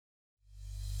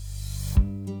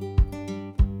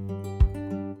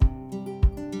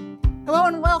Hello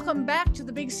and welcome back to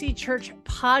the Big C Church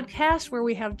podcast, where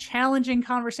we have challenging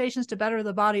conversations to better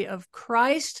the body of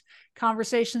Christ,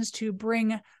 conversations to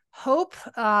bring hope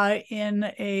in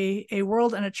a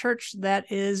world and a church that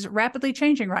is rapidly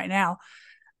changing right now.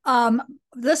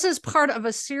 This is part of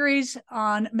a series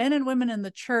on men and women in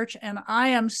the church, and I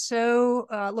am so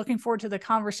looking forward to the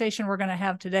conversation we're going to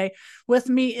have today. With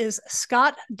me is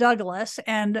Scott Douglas,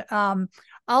 and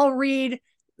I'll read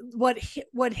what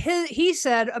he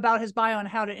said about his bio and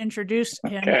how to introduce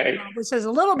him, which says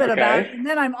a little bit about it, and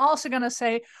then I'm also going to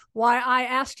say why I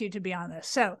asked you to be on this.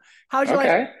 So how would you like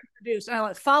to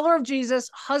introduce? Follower of Jesus,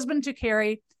 husband to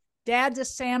Carrie, dad to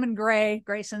Sam and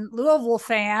Grayson, Louisville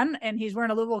fan, and he's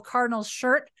wearing a Louisville Cardinals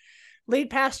shirt,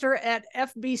 lead pastor at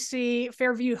FBC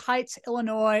Fairview Heights,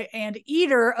 Illinois, and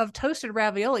eater of toasted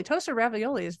ravioli. Toasted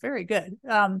ravioli is very good.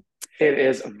 It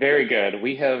is very good.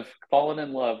 We have fallen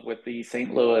in love with the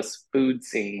St. Louis food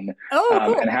scene.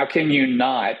 Cool. And how can you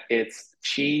not? It's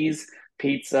cheese,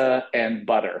 pizza, and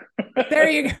butter. There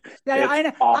you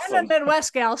go. Awesome. I'm a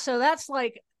Midwest gal, so that's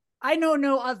like, I know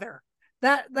no other.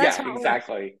 That's how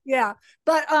exactly. Yeah.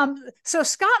 But so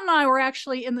Scott and I were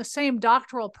actually in the same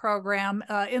doctoral program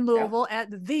in Louisville at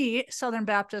the Southern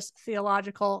Baptist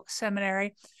Theological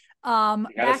Seminary. You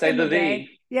gotta say the V.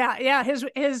 Yeah. His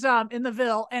in the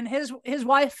Ville, and his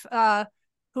wife,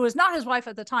 who was not his wife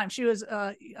at the time, she was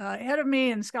ahead of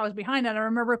me, and Scott was behind that. I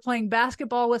remember playing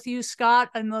basketball with you, Scott,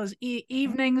 in those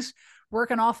evenings,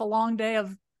 working off a long day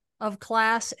of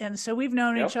class, and so we've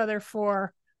known each other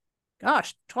for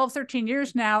 12, 13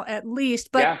 years now at least.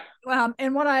 But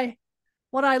and why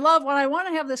I want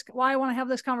to have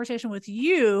this conversation with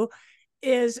you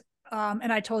is,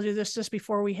 and I told you this just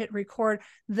before we hit record,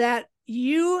 that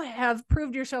you have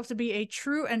proved yourself to be a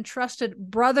true and trusted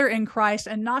brother in Christ,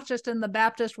 and not just in the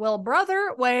Baptist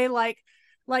brother way, like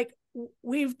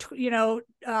we've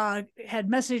had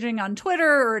messaging on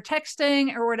Twitter or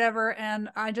texting or whatever, and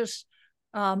I just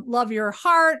love your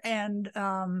heart, and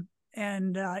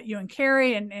you and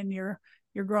Carrie and your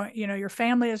growing, your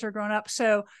family as they're growing up.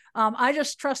 So I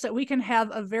just trust that we can have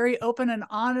a very open and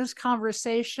honest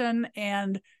conversation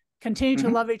and continue to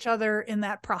love each other in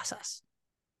that process.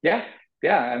 Yeah.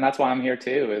 And that's why I'm here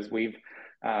too, is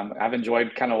I've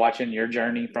enjoyed kind of watching your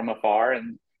journey from afar,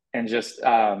 and just,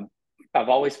 I've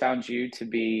always found you to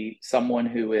be someone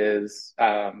who is,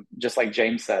 just like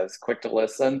James says, quick to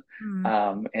listen,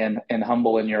 and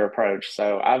humble in your approach.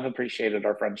 So I've appreciated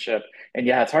our friendship. And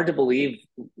yeah, it's hard to believe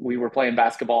we were playing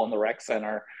basketball in the rec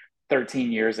center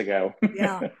 13 years ago.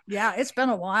 Yeah. It's been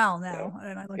a while now.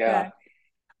 And I look back.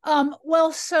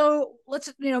 Well, so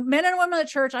let's, men and women of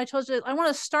the church, I told you, I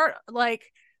want to start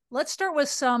let's start with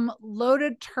some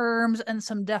loaded terms and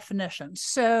some definitions.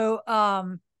 So,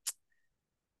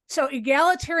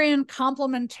 egalitarian,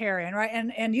 complementarian, right?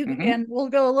 And you and we'll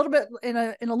go a little bit in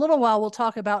a little while. We'll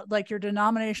talk about like your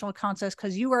denominational concepts,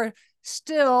 because you are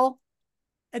still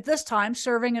at this time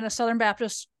serving in a Southern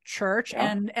Baptist church.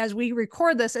 Yeah. And as we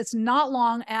record this, it's not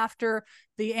long after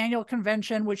the annual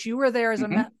convention, which you were there as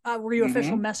were you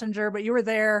official messenger, but you were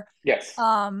there. Yes.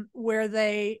 Where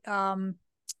they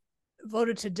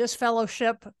voted to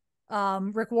disfellowship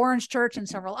Rick Warren's church and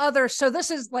several others. So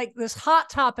this is like this hot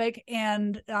topic,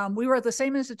 and we were at the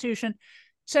same institution.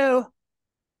 So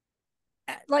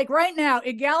like right now,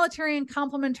 egalitarian,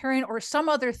 complementarian, or some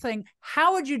other thing,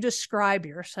 how would you describe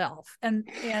yourself? And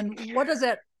what does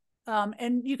that,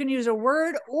 and you can use a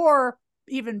word, or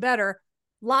even better,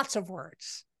 lots of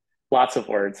words. Lots of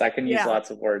words. I can use lots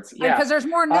of words. Yeah. Because there's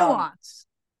more nuance.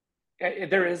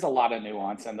 There is a lot of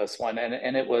nuance in this one.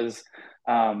 And it was,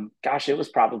 it was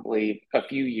probably a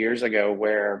few years ago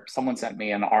where someone sent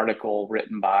me an article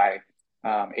written by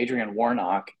Adrian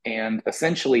Warnock. And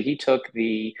essentially he took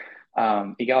the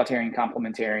egalitarian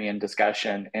complementarian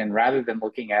discussion, and rather than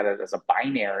looking at it as a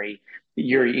binary,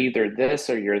 you're either this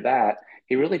or you're that,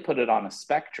 he really put it on a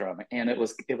spectrum. And it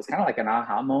was kind of like an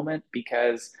aha moment,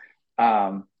 because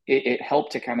it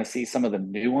helped to kind of see some of the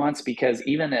nuance, because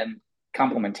even in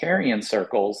complementarian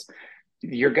circles,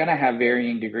 you're going to have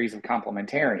varying degrees of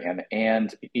complementarian,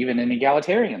 and even in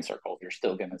egalitarian circles, you're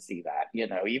still going to see that.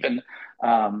 Even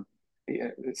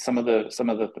some of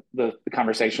the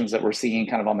conversations that we're seeing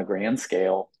kind of on the grand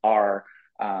scale aren't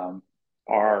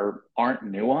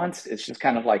nuanced. It's just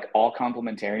kind of like all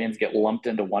complementarians get lumped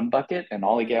into one bucket and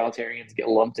all egalitarians get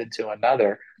lumped into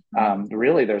another.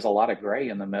 Really, there's a lot of gray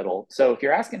in the middle. So if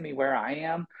you're asking me where I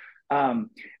am,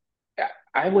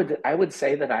 I would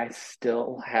say that I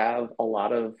still have a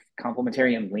lot of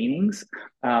complementarian leanings,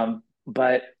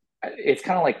 but it's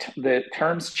kind of like the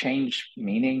terms change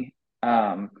meaning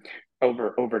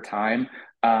over time.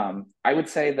 I would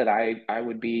say that I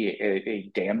would be a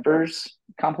Danvers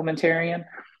complementarian,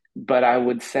 but I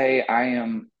would say I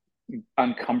am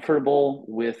uncomfortable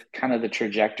with kind of the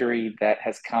trajectory that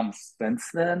has come since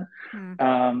then.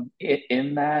 Hmm.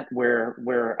 In that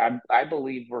where I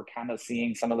believe we're kind of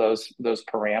seeing some of those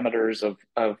parameters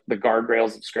of the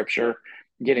guardrails of Scripture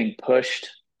getting pushed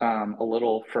a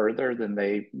little further than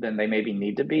they maybe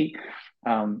need to be.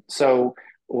 So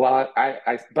while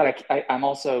I'm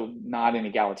also not an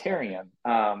egalitarian,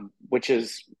 which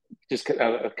is just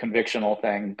a convictional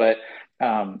thing. But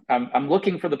I'm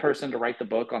looking for the person to write the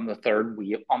book on the third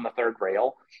wheel, on the third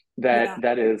rail. Yeah.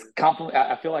 That is compliment.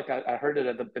 I feel like I heard it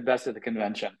at the best at the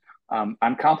convention. I'm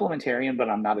complementarian, but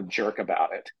I'm not a jerk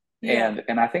about it. Yeah.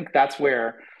 And I think that's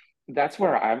where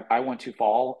I want to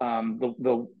fall.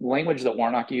 The language that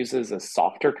Warnock uses is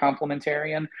softer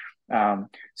complementarian.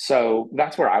 So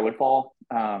that's where I would fall.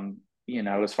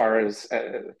 As far as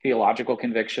theological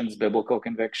convictions, biblical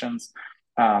convictions.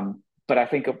 But I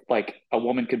think like a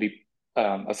woman could be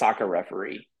a soccer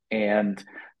referee, and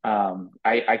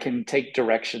I can take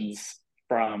directions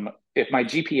from. If my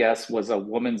GPS was a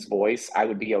woman's voice, I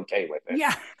would be okay with it.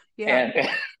 Yeah. Yeah. And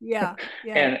Yeah.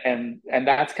 Yeah. and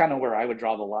that's kind of where I would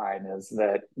draw the line, is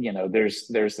that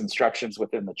there's instructions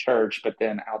within the church, but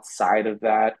then outside of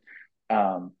that,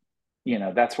 um,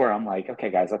 that's where I'm like, okay,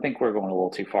 guys, I think we're going a little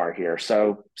too far here.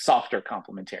 So softer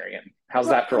complementarian. How's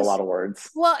Well, that for a lot of words?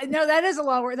 well, no, that is a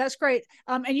lot of work. That's great.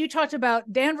 And you talked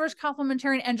about Danvers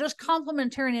complementarian and just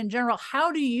complementarian in general.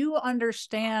 How do you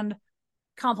understand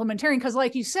complementarian? Because,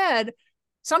 like you said,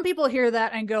 some people hear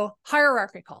that and go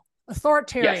hierarchical,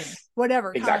 authoritarian, Yes,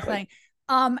 whatever kind of exactly. thing.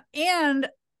 And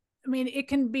I mean, it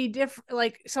can be different.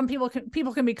 Like some people can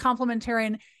be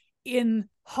complementarian in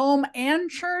home and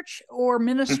church or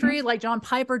ministry. Hmm. Like John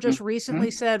Piper just recently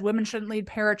Hmm. said, women shouldn't lead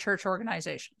parachurch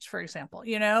organizations, for example.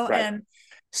 Right. And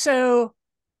so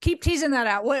keep teasing that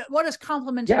out. What does Yeah.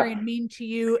 complementarian mean to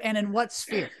you, and in what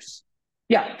spheres?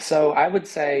 Yeah. So I would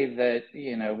say that,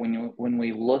 when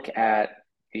we look at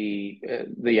the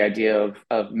idea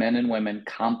of men and women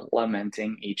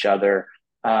complementing each other,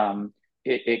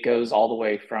 it goes all the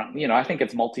way from, I think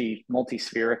it's multi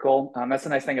spherical. That's the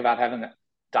nice thing about having a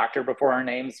doctor before our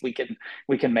names. We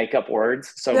can make up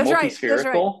words. So That's right. That's right.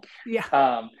 multi-spherical. Yeah.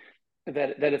 Um,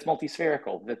 that it's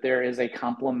multi-spherical, that there is a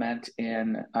complement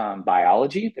in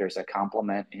biology, there's a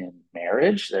complement in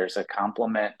marriage, there's a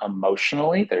complement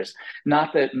emotionally. There's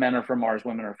not that men are from Mars,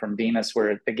 women are from Venus,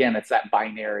 where again it's that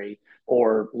binary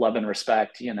or love and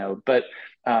respect, but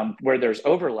where there's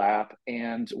overlap,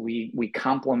 and we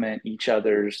complement each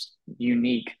other's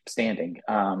unique standing,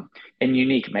 and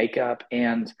unique makeup.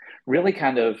 And really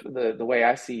kind of the way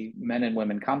I see men and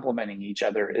women complementing each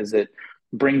other is it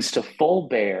brings to full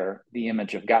bear the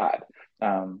image of God.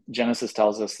 Genesis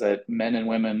tells us that men and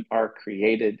women are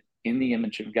created in the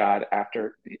image of God,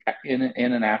 in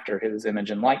and after His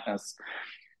image and likeness.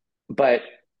 But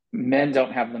men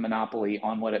don't have the monopoly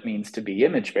on what it means to be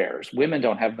image bearers. Women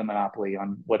don't have the monopoly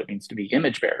on what it means to be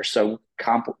image bearers. So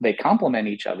they complement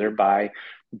each other by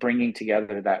bringing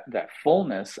together that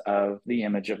fullness of the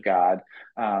image of God.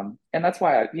 And that's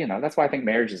why I think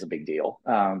marriage is a big deal,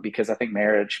 because I think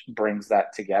marriage brings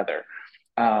that together.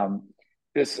 Um,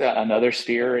 this another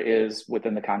sphere is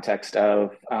within the context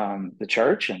of the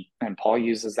church, and Paul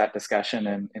uses that discussion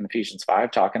in Ephesians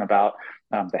 5, talking about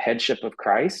the headship of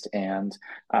Christ, and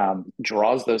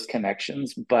draws those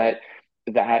connections. But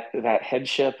that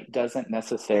headship doesn't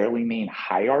necessarily mean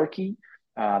hierarchy.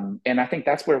 And I think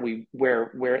that's where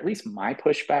at least my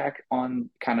pushback on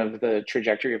kind of the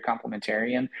trajectory of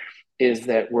complementarian is,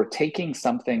 that we're taking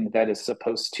something that is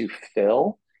supposed to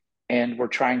fill, and we're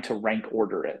trying to rank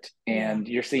order it. Yeah. And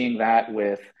you're seeing that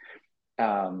with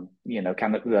kind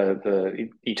of the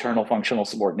eternal functional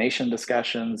subordination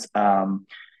discussions.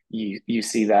 You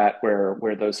see that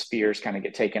where those spheres kind of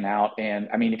get taken out. And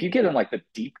I mean, if you get in like the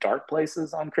deep dark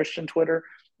places on Christian Twitter,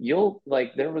 you'll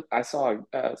like I saw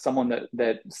someone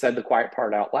that said the quiet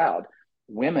part out loud.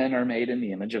 Women are made in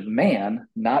the image of man,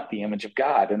 not the image of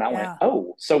God. And I went, Yeah.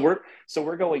 oh, so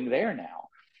we're going there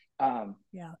now.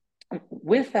 Yeah.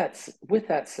 With that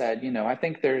said, I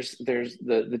think there's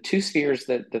the two spheres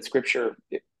that Scripture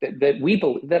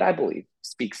that I believe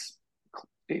speaks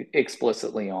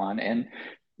explicitly on, and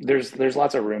there's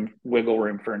lots of wiggle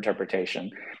room for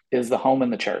interpretation, is the home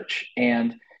and the church.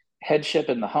 And headship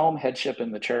in the home, headship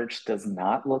in the church does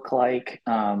not look like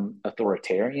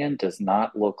authoritarian, does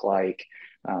not look like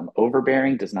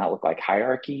overbearing, does not look like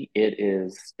hierarchy. It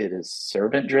is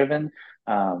servant driven.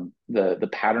 The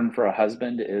pattern for a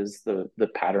husband is the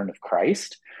pattern of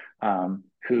Christ.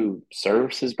 who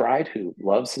serves his bride, who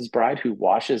loves his bride, who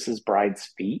washes his bride's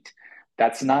feet.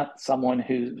 That's not someone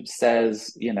who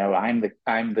says, I'm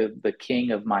the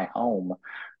king of my home.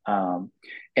 Um,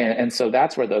 and so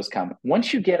that's where those come.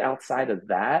 Once you get outside of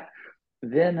that,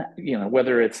 then,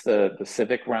 whether it's the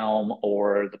civic realm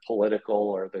or the political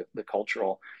or the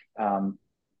cultural, um,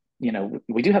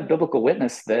 we do have biblical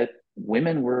witness that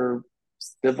women were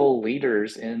civil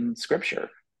leaders in Scripture.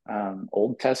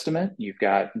 Old Testament, you've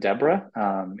got Deborah,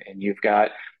 and you've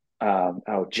got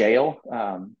Jael,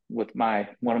 with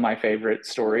one of my favorite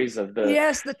stories of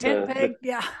Yes, the tent the peg. the,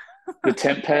 Yeah. the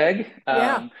tent peg.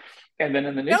 Yeah. And then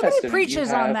in the New Nobody Testament, you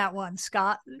preaches on have, that one,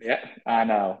 Scott. yeah, I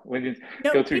know. We did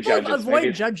No, go through people Judges. Maybe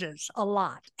avoid Judges a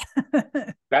lot.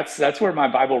 that's where my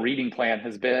Bible reading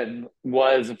plan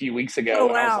was a few weeks Oh, ago,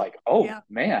 and I was wow. like, oh Yeah.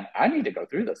 man, I need to go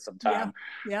through this Yeah. sometime.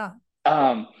 Yeah.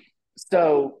 Um,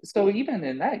 so even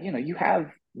in that, you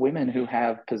have women who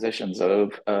have positions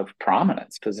of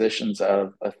prominence, positions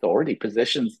of authority,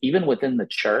 positions even within the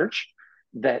church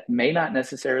that may not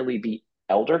necessarily be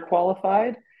elder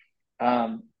qualified,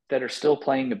 that are still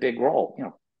playing a big role.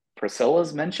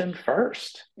 Priscilla's mentioned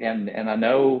first, and I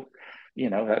know,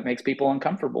 that makes people I was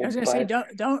uncomfortable, gonna say,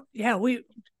 but don't. Yeah, we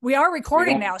are we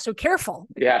recording don't. now, so careful.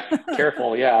 Yeah,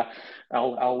 careful. Yeah,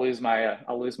 I'll lose my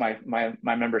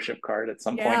membership card at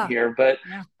some point Yeah. here, but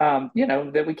Yeah.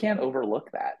 that we can't overlook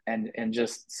that and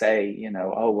just say,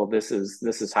 oh well, this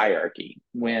is hierarchy,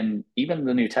 when even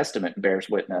the New Testament bears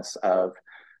witness of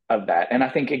that. And I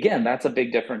think, again, that's a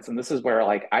big difference. And this is where,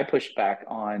 like, I pushed back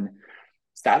on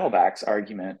Saddleback's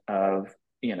argument of,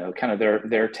 kind of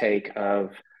their take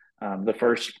of, the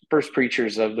first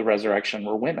preachers of the resurrection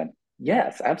were women. Yeah.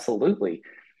 Yes, absolutely,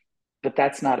 but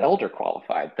that's not elder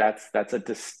qualified.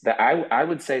 I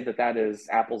would say that is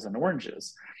apples and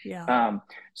oranges. Yeah.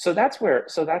 So that's where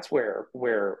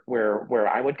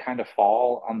I would kind of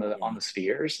fall on Yeah. the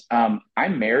spheres. I'm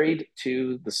married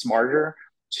to the smarter,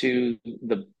 to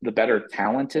the better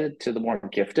talented, to the more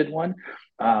gifted one.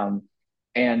 Um,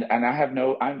 and I'm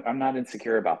not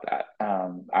insecure about that.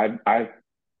 I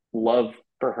love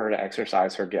for her to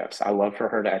exercise her gifts. I love for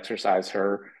her to exercise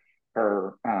her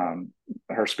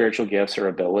spiritual gifts, her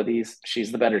abilities.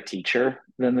 She's the better teacher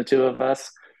than the two of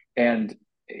us. And,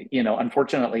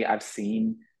 unfortunately,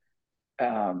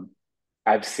 um,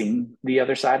 I've seen the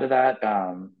other side of that.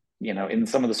 In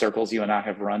some of the circles you and I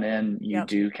have run in, you Yep.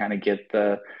 do kind of get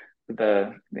the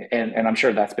and I'm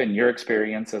sure that's been your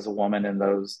experience as a woman in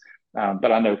those.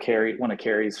 But I know one of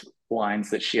Carrie's lines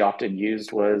that she often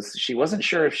used was she wasn't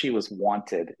sure if she was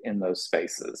wanted in those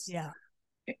spaces, Yeah.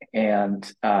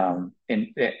 and Yeah.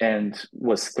 and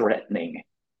was threatening.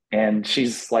 And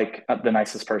she's like the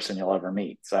nicest person you'll ever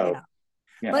meet. Yeah.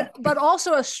 So, But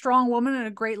also a strong woman and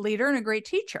a great leader and a great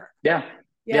teacher. yeah,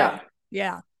 Yeah. yeah.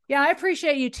 Yeah. Yeah. I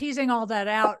appreciate you teasing all that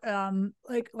out.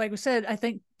 Like we said, I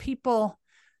think people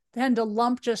tend to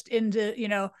lump just into,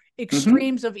 Mm-hmm.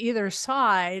 extremes of either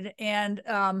side. And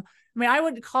I mean, I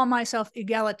would call myself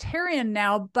egalitarian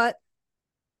now, but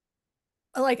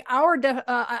like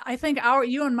I think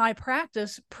you and my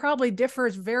practice probably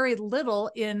differs very little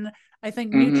in, I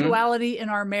think, Mm-hmm. mutuality in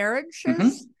our marriages. Mm-hmm.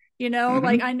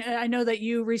 Like Mm-hmm. I know that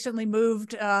you recently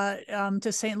moved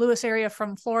to St. Louis area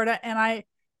from Florida, and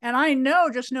I know,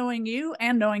 just knowing you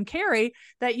and knowing Carrie,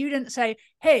 that you didn't say,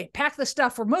 "Hey, pack the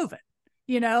stuff, we're moving."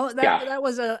 Yeah. That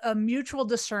was a mutual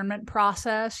discernment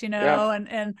process. Yeah.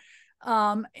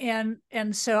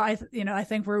 And so I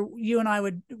think where you and I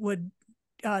would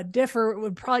differ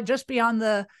would probably just be on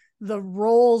the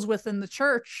roles within the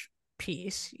church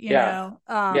piece. Yeah.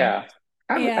 Yeah.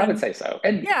 I would And say so.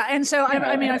 And, yeah, and so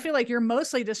I mean, I and feel like you're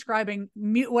mostly describing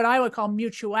what I would call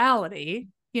mutuality,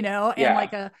 and yeah,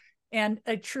 like a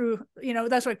true,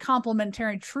 that's what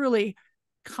complementary, truly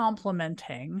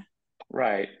complementing,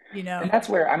 right. you And know. that's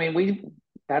where, I mean,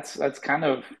 that's kind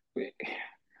of,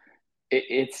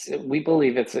 we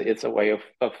believe it's a way of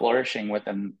flourishing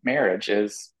within marriage,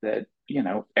 is that,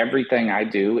 everything I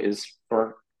do is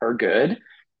for her good,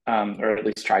 or at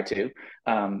least try to.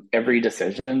 Every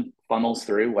decision funnels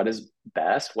through what is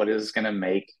best,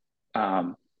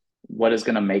 um, what is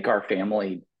going to make our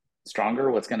family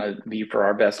stronger, what's going to be for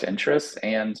our best interests.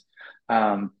 And,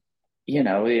 um,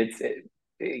 it's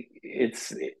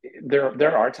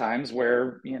there are times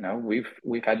where,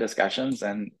 we've had discussions,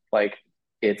 and, like,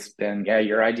 it's been, yeah,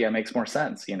 your idea makes more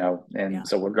sense, Yeah. and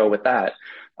so we'll go with that.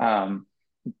 Um,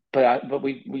 but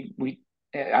we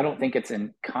I don't think it's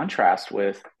in contrast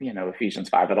with, Ephesians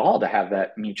 5 at all, to have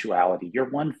that mutuality. You're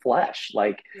one flesh.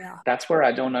 Like, Yeah. that's where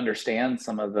I don't understand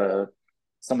some of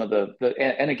some of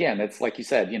and again, it's like you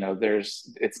said,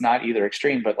 it's not either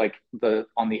extreme, but like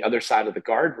on the other side of the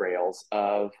guardrails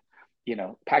of,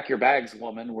 pack your bags,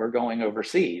 woman, we're going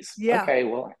overseas. Yeah. Okay,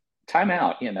 well, time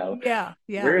out, Yeah.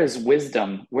 Yeah. where does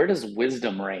wisdom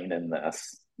reign in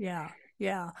this? Yeah.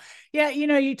 Yeah. Yeah.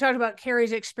 You talked about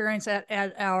Carrie's experience at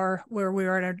our, where we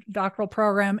were at a doctoral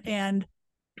program. And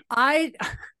I,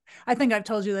 I think I've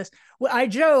told you this. I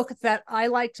joke that I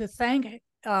like to thank,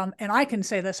 and I can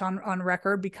say this on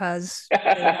record because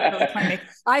they won't really claim me.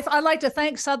 I like to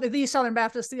thank the Southern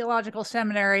Baptist Theological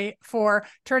Seminary for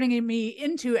turning me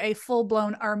into a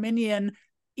full-blown Arminian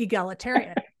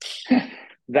egalitarian.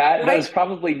 That is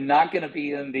probably not going to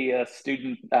be in the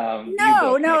student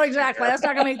No, exactly. That's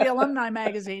not going to make the alumni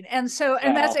magazine. And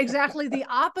that's exactly the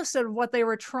opposite of what they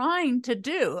were trying to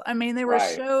do. I mean, they were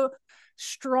so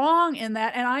strong in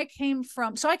that. And I came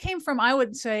from, I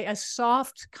would say, a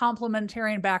soft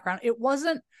complementarian background. It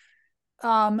wasn't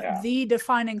the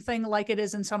defining thing like it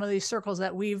is in some of these circles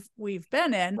that we've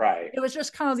been in. Right. It was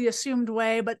just kind of the assumed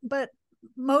way, but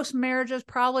most marriages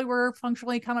probably were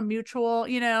functionally kind of mutual,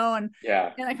 and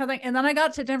that kind of thing. And then I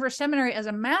got to Denver Seminary as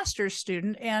a master's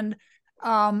student, and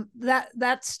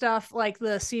that stuff like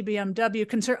the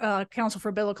CBMW, Council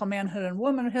for Biblical Manhood and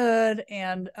Womanhood,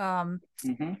 and the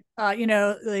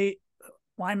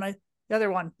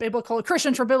other one,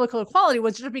 Christians for Biblical Equality,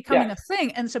 was just becoming a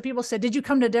thing. And so people said, "Did you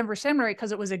come to Denver Seminary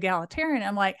because it was egalitarian?"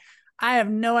 I'm like, I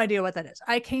have no idea what that is.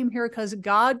 I came here because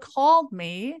God called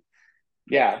me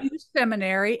to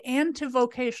seminary and to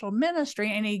vocational ministry,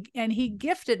 and he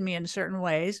gifted me in certain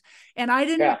ways, and I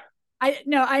didn't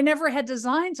I never had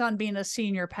designs on being a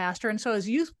senior pastor. And so as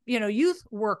youth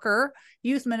worker,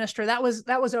 youth minister, that was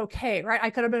okay, right? I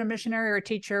could have been a missionary or a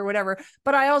teacher or whatever,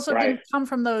 but I also didn't come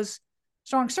from those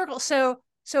strong circles.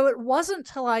 So it wasn't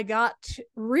till I got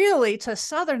really to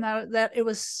Southern that it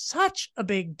was such a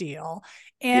big deal.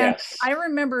 And I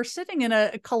remember sitting in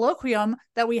a colloquium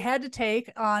that we had to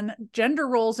take on gender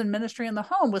roles in ministry in the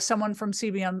home with someone from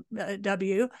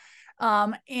CBMW.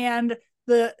 And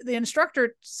the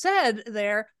instructor said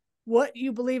there, what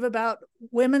you believe about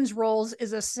women's roles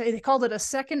is they called it a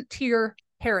second tier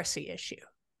heresy issue.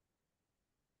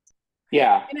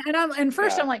 Yeah. And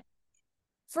first I'm like,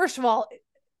 first of all,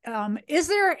 is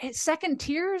there second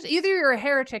tiers? Either you're a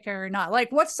heretic or not.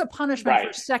 Like, what's the punishment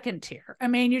for second tier? I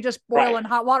mean, you just boil in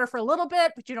hot water for a little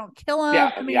bit, but you don't kill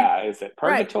them. Is it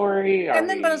purgatory?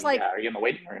 But it's like, are you in the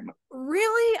waiting room?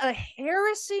 Really, a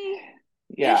heresy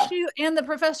issue? And the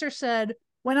professor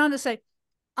went on to say,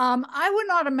 I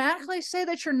wouldn't automatically say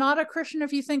that you're not a Christian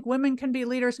if you think women can be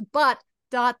leaders, but ...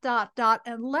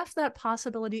 and left that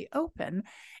possibility open.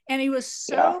 And he was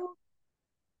so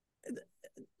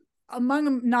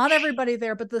among not everybody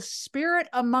there, but the spirit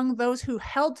among those who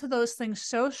held to those things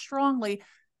so strongly,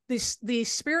 the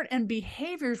spirit and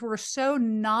behaviors were so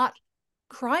not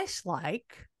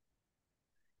Christ-like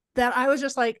that I was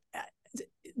just like,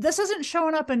 this isn't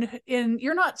showing up in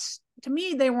you're not, to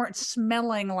me, they weren't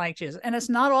smelling like Jesus. And it's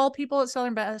not all people at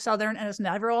Southern, and it's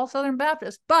never all Southern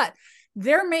Baptists, but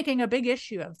they're making a big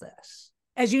issue of this,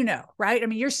 as you know, right? I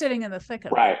mean, you're sitting in the thick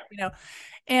of it,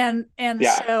 and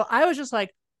so I was just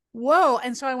like, whoa.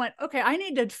 And so I went, okay, I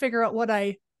need to figure out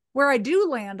where I do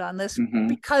land on this,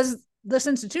 because this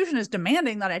institution is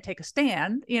demanding that I take a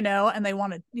stand, and they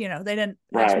wanted, they didn't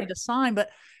ask me to sign, but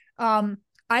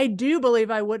I do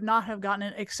believe I would not have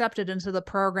gotten accepted into the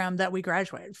program that we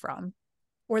graduated from,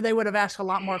 or they would have asked a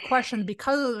lot more questions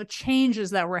because of the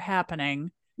changes that were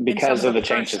happening. Because of the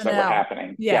changes that were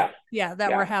happening.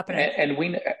 Were happening.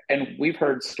 And we've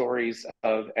heard stories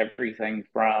of everything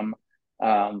from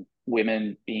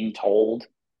women being told,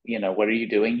 what are you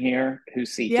doing here?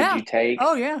 Whose seat did you take?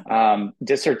 Oh, yeah.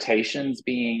 Dissertations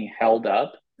being held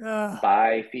up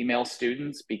by female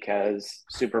students because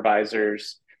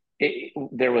supervisors,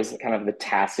 there was kind of the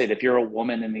tacit, if you're a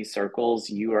woman in these circles,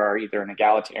 you are either an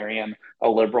egalitarian, a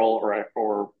liberal,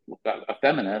 or a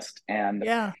feminist, and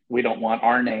we don't want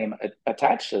our name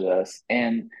attached to this.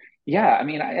 And I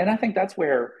mean, I think that's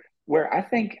where I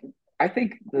think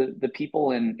the people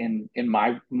in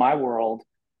my world,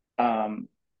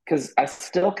 because I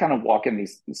still kind of walk in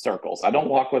these circles. I don't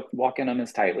walk in them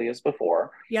as tightly as before.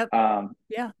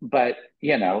 But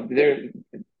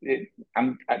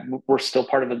we're still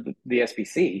part of the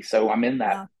SBC, so I'm in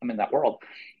that world,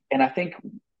 and I think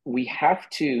we have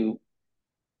to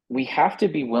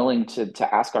be willing to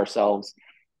ask ourselves,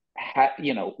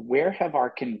 where have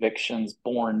our convictions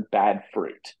borne bad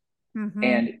fruit,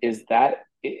 and is that,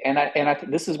 and I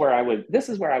this is where I would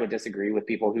disagree with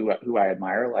people who I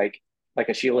admire, like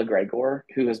a Sheila Gregor,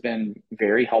 who has been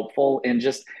very helpful in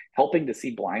just helping to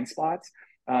see blind spots.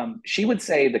 She would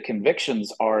say the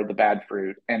convictions are the bad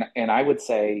fruit, and I would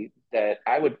say that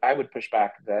I would push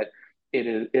back that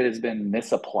it has been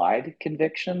misapplied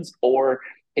convictions, or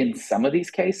in some of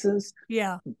these cases,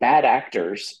 Yeah. bad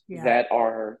actors Yeah. that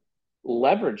are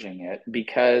leveraging it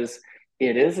because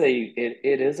it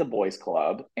is a boys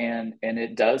club, and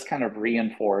it does kind of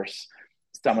reinforce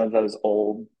some of those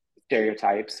old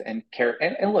stereotypes and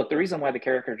look, the reason why the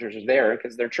characters are there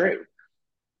because they're true.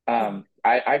 Yeah.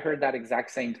 I heard that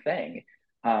exact same thing.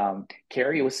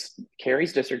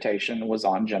 Carrie's dissertation was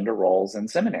on gender roles in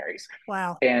seminaries,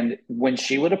 Wow. and when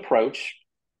she would approach,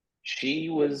 she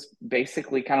was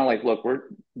basically kind of like, "Look,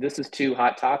 this is too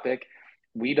hot topic.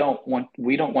 We don't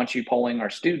want you polling our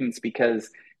students because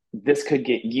this could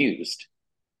get used."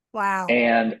 Wow.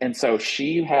 And so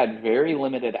she had very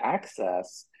limited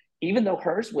access, even though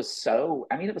hers was so,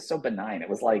 I mean, it was so benign. It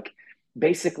was like,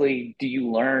 basically, do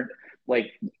you learn,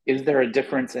 like, is there a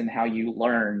difference in how you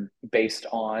learn based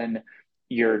on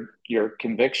your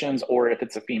convictions, or if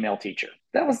it's a female teacher?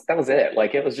 That was it.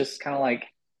 Like, it was just kind of like,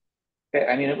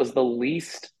 I mean, it was the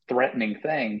least threatening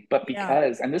thing, but Yeah.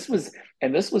 because, and this was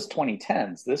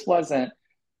 2010s. This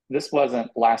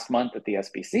wasn't last month at the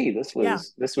SBC. This Yeah.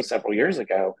 was this was several years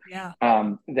ago. Yeah.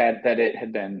 That it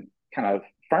had been kind of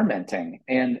fermenting,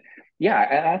 and yeah,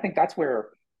 and I think that's where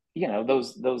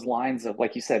those lines of,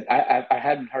 like you said, I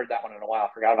hadn't heard that one in a while.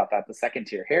 I forgot about that. The second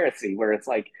tier heresy, where it's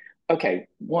like, okay,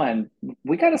 one,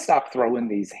 we got to stop throwing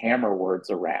these hammer words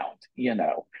around.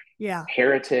 Yeah.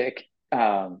 Heretic,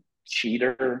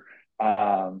 cheater,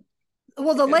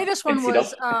 Well, the latest one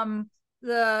was NCAA.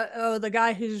 the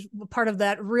guy who's part of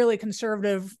that really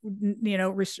conservative,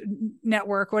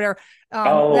 network, whatever.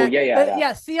 Oh That yeah, yeah, yeah.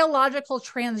 yeah, theological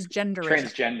transgenderism.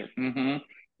 Transgender.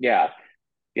 Yeah,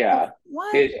 yeah.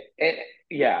 What? It,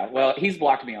 yeah. Well, he's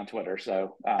blocked me on Twitter,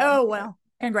 so Oh well,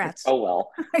 congrats. oh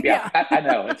well. Yeah, Yeah, I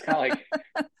know. It's kind of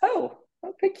like, oh,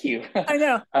 thank you. I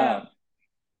know. Yeah, um,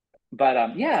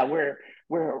 but yeah, we're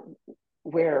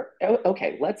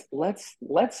okay. Let's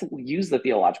use the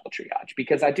theological triage,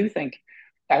 because I do think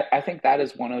I think that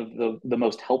is one of the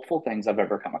most helpful things I've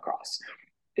ever come across,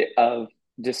 of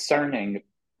discerning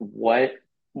what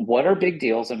are big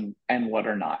deals and what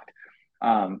are not.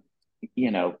 Um,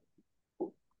 you know,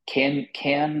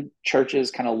 can churches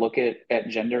kind of look at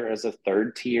gender as a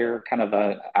third tier, kind of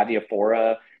a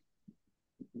adiaphora,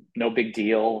 no big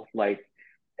deal, like,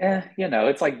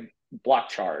 it's like block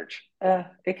charge.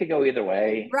 It could go either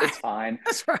way. right. It's fine.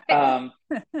 That's right. Um,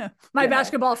 My you know,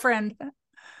 basketball friend.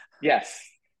 yes,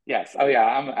 yes. Oh yeah,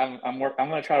 I'm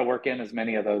going to try to work in as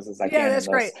many of those as I Yeah, can in that's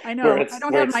this, great. I where know. I it's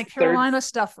don't where have it's my third Carolina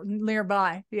stuff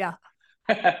nearby. Yeah.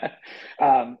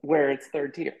 where it's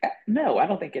third tier. No, I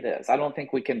don't think it is. I don't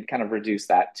think we can kind of reduce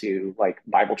that to like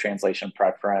Bible translation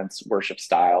preference, worship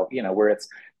style, where it's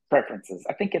preferences.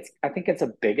 I think it's a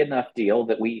big enough deal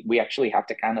that we actually have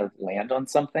to kind of land on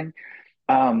something.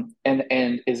 And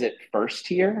is it first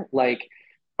tier? Like,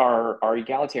 are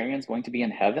egalitarians going to be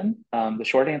in heaven? The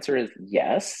short answer is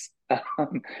yes,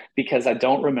 because I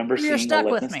don't remember You're seeing a stuck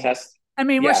with litmus me. test. I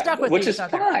mean, we're Yeah, stuck with which each is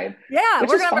other. fine. Yeah, Which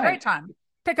we're is gonna have a fine. great time.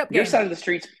 Pickup Your game. side of the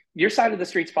streets, your side of the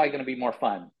street's probably going to be more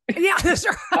fun. Yeah, that's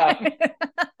um, right.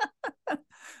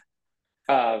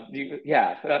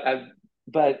 yeah,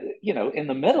 but in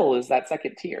the middle is that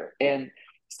second tier, and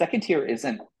second tier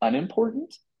isn't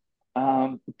unimportant,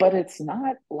 but it's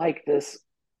not like this,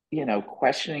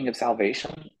 questioning of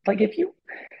salvation. Like, if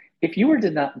you were to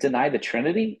not deny the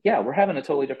Trinity, yeah, we're having a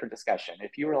totally different discussion.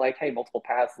 If you were like, hey, multiple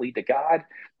paths lead to God,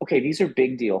 okay, these are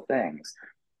big deal things.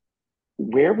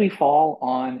 Where we fall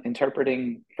on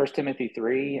interpreting First Timothy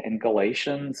 3 and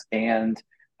Galatians, and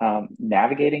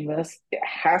navigating this, it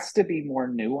has to be more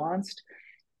nuanced,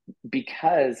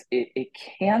 because it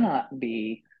cannot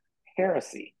be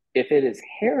heresy. If it is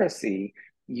heresy,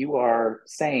 you are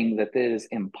saying that it is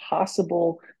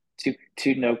impossible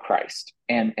to know Christ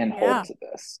and hold Yeah. to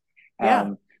this. Yeah.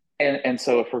 Um, and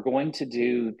so if we're going to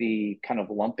do the kind of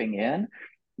lumping in,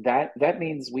 that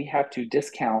means we have to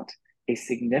discount a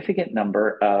significant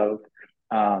number of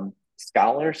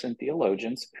scholars and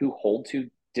theologians who hold to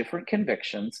different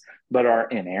convictions but are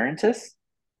inerrantists.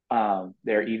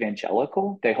 They're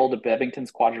evangelical. They hold to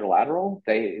Bevington's quadrilateral.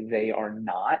 They are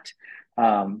not.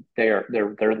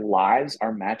 Their lives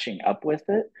are matching up with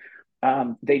it.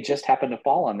 They just happen to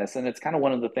fall on this, and it's kind of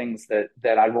one of the things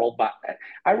that I rolled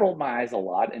my eyes a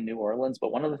lot in New Orleans.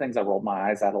 But one of the things I rolled my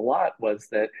eyes at a lot was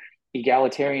that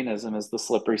egalitarianism is the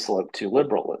slippery slope to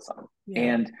liberalism. Yeah.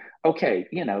 And okay,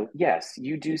 yes,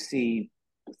 you do see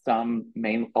a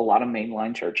lot of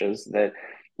mainline churches that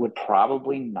would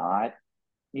probably not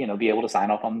be able to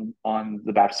sign off on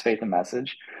the Baptist Faith and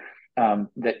Message.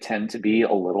 that tend to be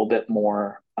a little bit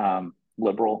more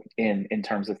liberal in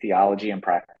terms of theology and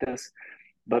practice.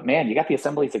 But man, you got the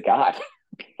Assemblies of God.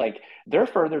 Like they're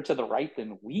further to the right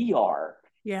than we are,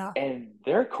 Yeah. and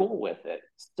they're cool with it.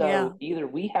 Yeah. So either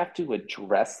we have to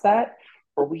address that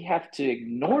or we have to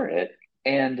ignore it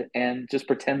and just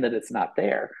pretend that it's not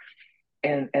there.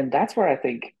 And that's where I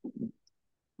think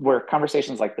where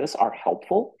conversations like this are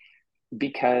helpful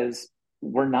because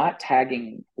we're not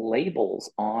tagging labels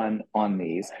on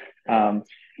these. Um,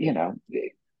 you know,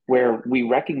 where we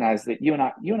recognize that you and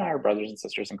I are brothers and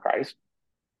sisters in Christ.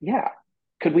 Yeah.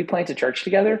 Could we plant a church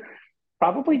together?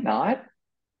 Probably not.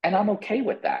 And I'm okay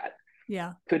with that.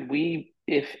 Yeah. Could we,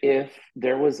 if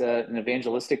there was an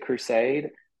evangelistic crusade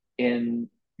in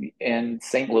in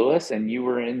St. Louis and you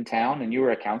were in town and you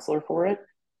were a counselor for it,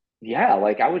 yeah,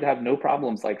 like I would have no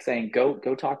problems like saying go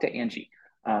talk to Angie.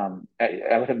 I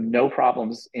would have no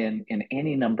problems in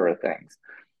any number of things.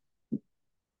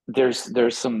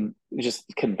 There's some just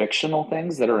convictional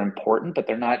things that are important, but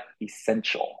they're not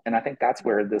essential. And I think that's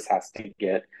where this has to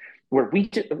get where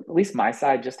at least my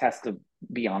side just has to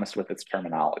be honest with its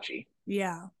terminology.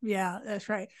 Yeah. Yeah. That's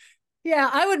right. Yeah.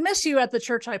 I would miss you at the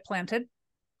church I planted.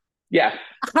 Yeah.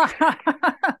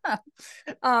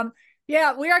 um,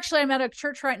 yeah, I'm at a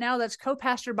church right now that's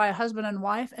co-pastored by a husband and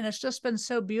wife, and it's just been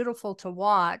so beautiful to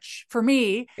watch for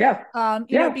me. Yeah.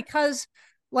 Yeah. Because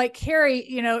like Carrie,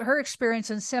 her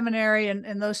experience in seminary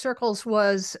and those circles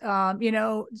was,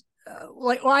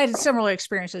 like, well, I had similar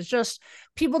experiences. Just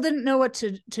people didn't know what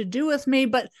to do with me,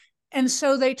 and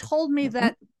so they told me Mm-hmm.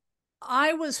 that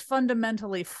I was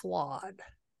fundamentally flawed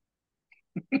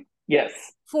Yes.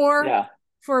 for Yeah.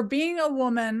 being a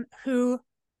woman who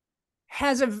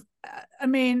has I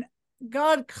mean,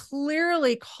 God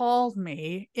clearly called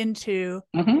me into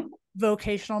Mm-hmm.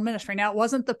 vocational ministry. Now, it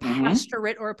wasn't the Mm-hmm.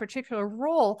 pastorate or a particular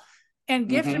role, and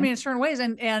gifted Mm-hmm. me in certain ways.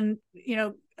 And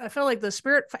I felt like the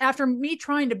Spirit, after me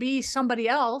trying to be somebody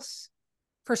else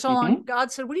for so long, Mm-hmm.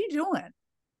 God said, "What are you doing?"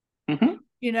 Mm-hmm.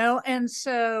 And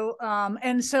so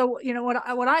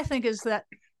what I think is that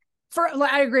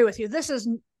I agree with you. This is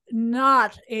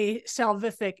not a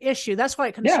salvific issue. That's why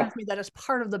it Yeah. concerns me that it's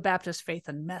part of the Baptist faith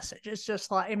and message. It's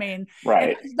just like, and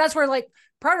Right. that's where, like,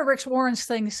 part of Rick Warren's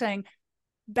thing saying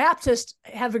Baptists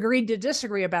have agreed to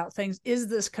disagree about things. Is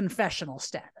this confessional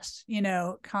status?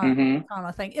 Mm-hmm. Kind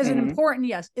of thing. Is it Mm-hmm. important?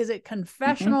 Yes. Is it Mm-hmm.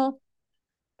 confessional?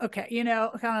 Okay,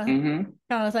 Mm-hmm.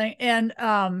 kind of thing. And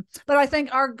but I think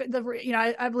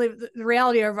I believe the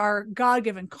reality of our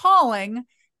God-given calling.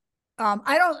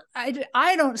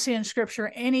 I don't see in Scripture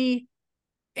any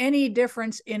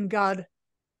difference in God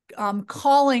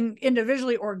calling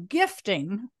individually or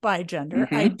gifting by gender.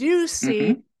 I Mm-hmm. do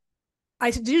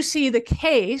Mm-hmm. see the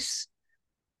case,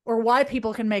 or why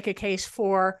people can make a case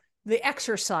for the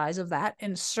exercise of that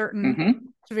in certain Mm-hmm.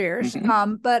 spheres.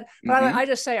 Mm-hmm. But Mm-hmm. I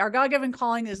just say our God-given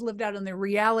calling is lived out in the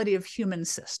reality of human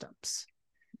systems.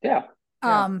 Yeah.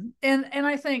 Yeah. And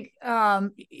I think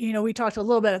we talked a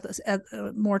little bit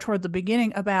more toward the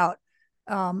beginning about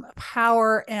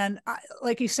power, and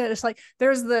like you said, it's like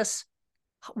there's this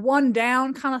one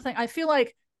down kind of thing. I feel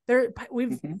like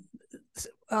we've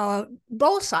Mm-hmm.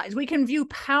 both sides. We can view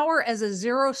power as a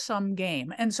zero-sum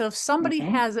game, and so if somebody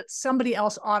Mm-hmm. has it, somebody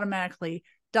else automatically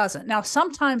doesn't. Now,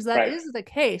 sometimes that Right. is the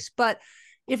case, but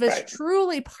if it's Right.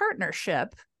 truly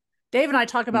partnership, Dave and I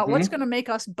talk about what's Mm-hmm. going to make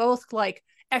us both like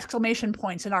exclamation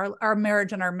points in our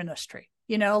marriage and our ministry,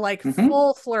 like Mm-hmm.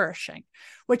 full flourishing,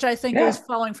 which I think is Yeah.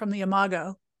 following from the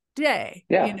Imago Dei,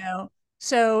 Yeah.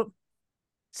 So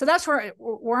that's where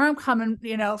I'm coming,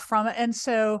 from it. And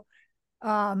so,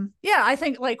 yeah, I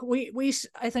think like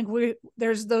I think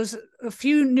there's those a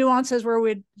few nuances where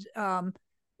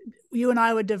you and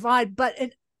I would divide, but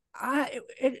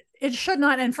it should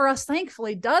not, and for us,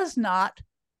 thankfully, does not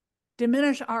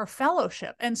diminish our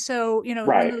fellowship. And so, in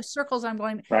Right. those circles, I'm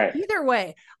going, Right. either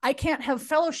way, I can't have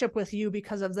fellowship with you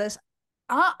because of this.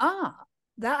 That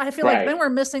I feel like then Right. we're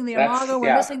missing the That's Imago, we're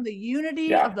yeah. missing the unity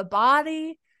Yeah. of the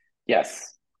body.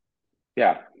 Yes.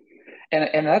 Yeah.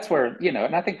 And that's where,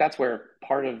 and I think that's where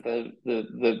part of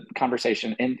the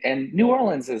conversation and New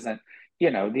Orleans isn't,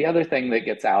 the other thing that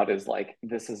gets out is like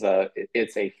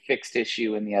it's a fixed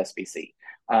issue in the SBC.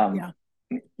 Um,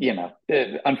 Yeah.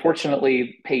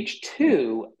 Unfortunately, page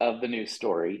 2 of the news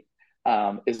story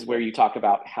is where you talk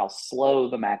about how slow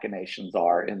the machinations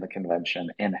are in the convention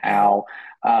and Right.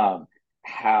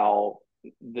 how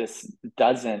this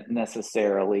doesn't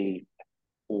necessarily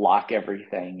lock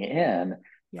everything in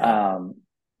Yeah. um,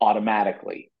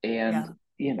 automatically. And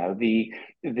Yeah. the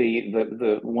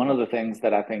one of the things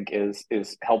that I think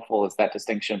is helpful is that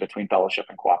distinction between fellowship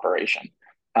and cooperation.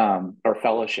 or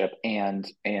fellowship and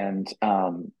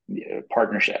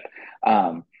partnership.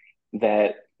 Um,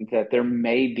 that there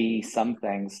may be some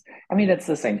things. I mean, it's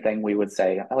the same thing we would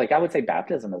say. Like I would say,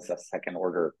 baptism is a second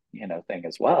order, thing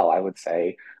as well. I would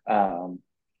say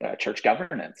church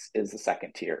governance is a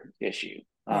second tier issue.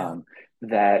 Yeah.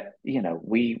 That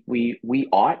we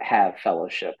ought have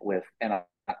fellowship with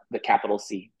the capital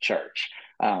C church,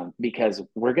 because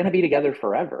we're going to be together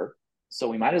forever. So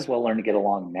we might as well learn to get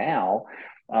along now.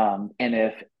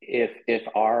 And if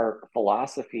our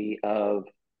philosophy of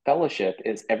fellowship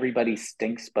is everybody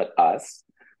stinks but us,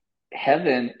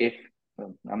 heaven, if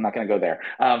I'm not going to go there,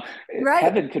 Right.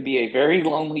 heaven could be a very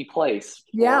lonely place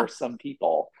Yeah. for some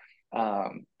people.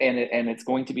 And it's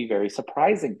going to be very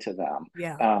surprising to them.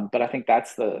 Yeah. But I think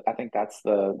that's the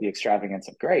extravagance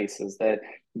of grace, is that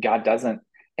God doesn't,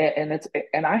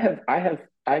 and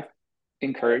I've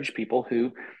encouraged people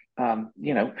who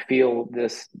feel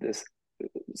this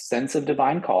sense of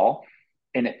divine call,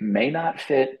 and it may not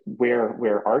fit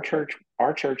where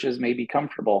our churches may be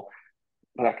comfortable.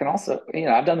 But I can also,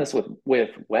 I've done this with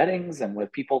weddings and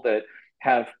with people that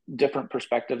have different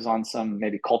perspectives on some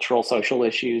maybe cultural, social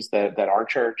issues that our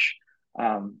church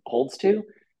holds to,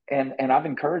 and I've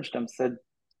encouraged them, said,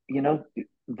 you know,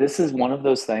 this is one of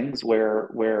those things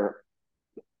where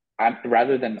I,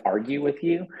 rather than argue with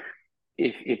you,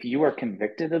 if you are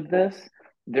convicted of this,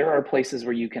 there are places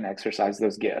where you can exercise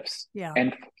those gifts Yeah.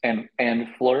 and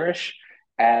flourish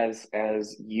as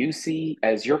you see,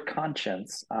 as your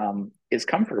conscience is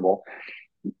comfortable,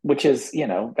 which is,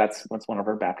 that's one of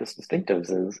our Baptist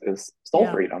distinctives, is soul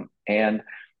Yeah. freedom. And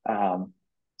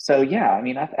so yeah, I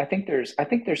mean, I think there's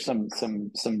some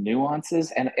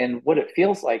nuances, and what it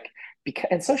feels like, because,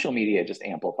 and social media just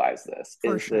amplifies this,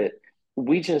 For is sure. that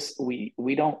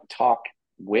we don't talk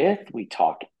with, we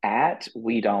talk at,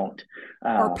 we don't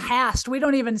Or um past. We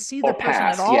don't even see the or person at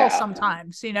past, all yeah.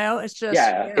 sometimes, it's just,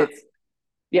 Yeah,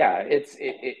 yeah.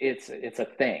 it's a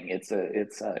thing.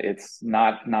 It's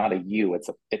not a you.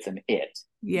 It's an it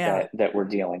Yeah. that we're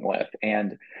dealing with.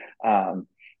 And and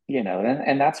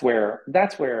that's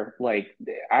where like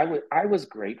I was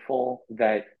grateful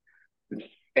that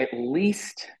at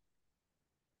least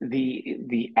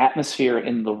the atmosphere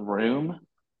in the room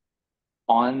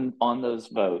on those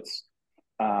votes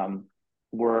um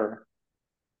were,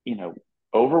 you know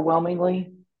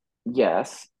overwhelmingly,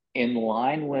 yes, in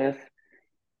line with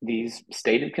these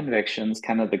stated convictions,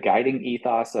 kind of the guiding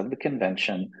ethos of the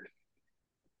convention.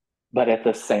 But at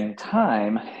the same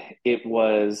time, it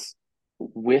was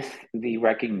with the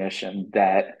recognition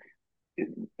that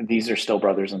these are still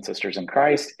brothers and sisters in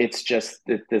Christ. It's just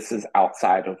that this is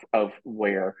outside of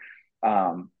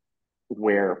um,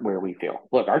 where we feel.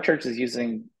 Look, our church is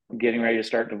using getting ready to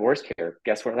start divorce care.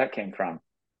 Guess where that came from?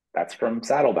 That's from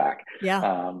Saddleback. Yeah.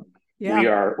 Um, we Yeah.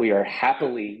 are we are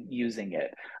happily using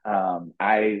it.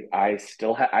 I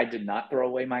did not throw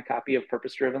away my copy of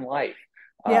Purpose Driven Life.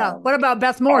 Yeah. Um, What about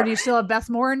Beth Moore? our Do you still have Beth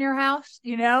Moore in your house?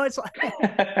 It's like,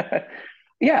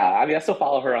 yeah, I mean, I still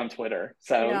follow her on Twitter.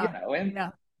 So, yeah. Yeah.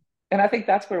 and I think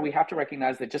that's where we have to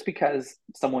recognize that just because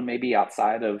someone may be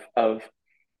outside of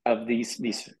these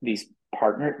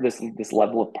partner this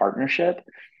level of partnership,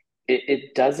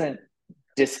 it doesn't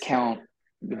discount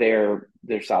their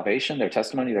salvation, their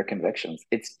testimony, their convictions.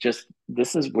 It's just,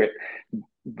 this is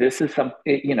some,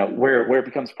 where it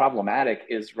becomes problematic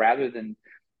is, rather than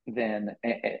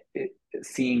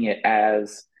seeing it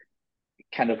as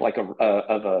kind of like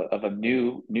a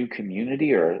new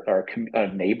community, or a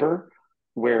neighbor,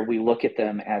 where we look at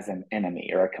them as an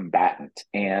enemy or a combatant,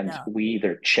 and Yeah. we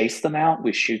either chase them out,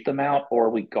 we shoot them out, or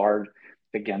we guard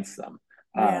against them.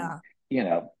 Um,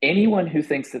 Yeah. Anyone who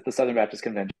thinks that the Southern Baptist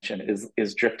Convention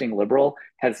is drifting liberal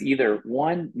has either,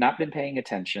 one, not been paying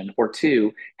attention, or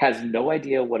two, has no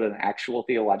idea what an actual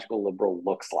theological liberal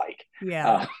looks like.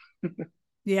 Yeah. Uh,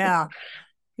 Yeah.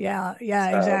 Yeah.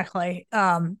 Yeah. so Exactly.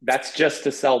 that's just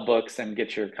to sell books and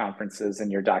get your conferences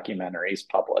and your documentaries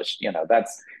published.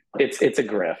 That's, it's a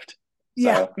grift.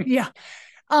 Yeah. So Yeah.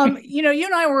 You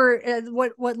and I were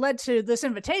what led to this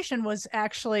invitation was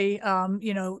actually,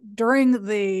 during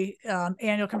the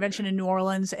annual convention in New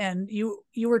Orleans, and you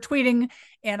were tweeting,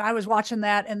 and I was watching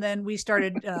that, and then we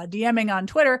started DMing on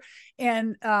Twitter,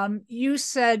 and you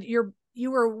said you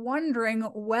were wondering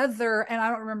whether, and I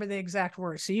don't remember the exact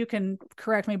words, so you can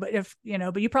correct me, but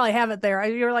but you probably have it there.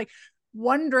 You're like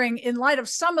wondering, in light of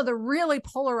some of the really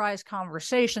polarized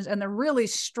conversations and the really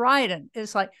strident,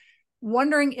 it's like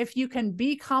wondering if you can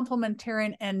be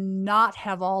complementarian and not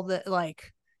have all the,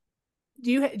 like,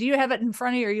 do you have it in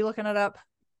front of you? Are you looking it up?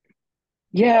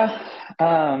 yeah,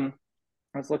 I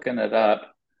was looking it up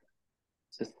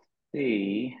to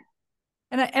see.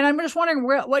 And I'm just wondering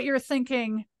what you're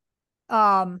thinking,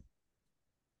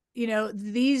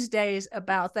 these days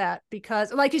about that,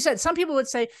 because like you said, some people would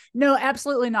say, no,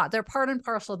 absolutely not. They're part and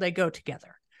parcel. They go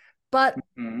together. But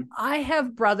I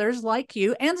have brothers like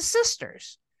you and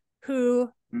sisters who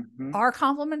are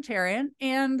complementarian,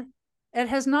 and it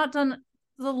has not done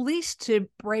the least to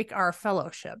break our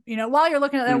fellowship. While you're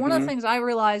looking at that, one of the things I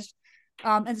realized,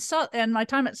 and my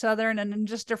time at Southern and in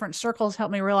just different circles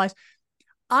helped me realize,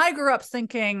 I grew up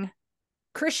thinking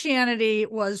Christianity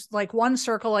was like one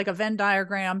circle, like a Venn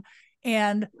diagram,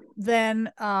 and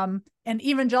then and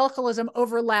evangelicalism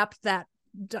overlapped that,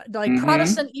 like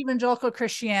Protestant evangelical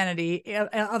Christianity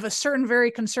of a certain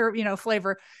very conservative,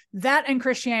 flavor. That and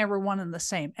Christianity were one and the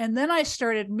same. And then I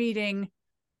started meeting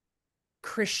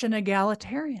Christian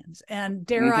egalitarians, and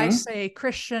dare I say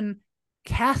Christian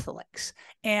Catholics.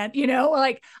 And,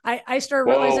 like I started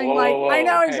realizing, whoa, I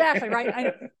know exactly,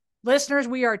 right? Listeners,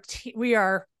 we are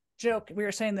joking. We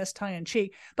were saying this tongue in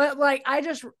cheek, but like, I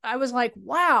was like,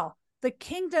 wow, the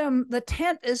kingdom, the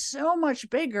tent is so much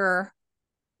bigger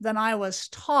than I was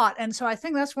taught. And so I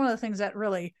think that's one of the things that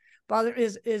really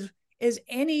bothers is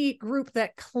any group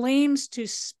that claims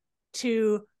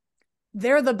to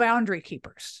they're the boundary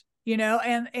keepers,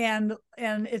 and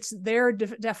it's their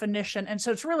definition. And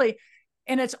so it's really,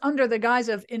 and it's under the guise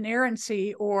of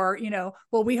inerrancy, or,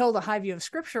 well, we hold a high view of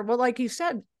scripture. Well, like you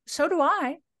said, so do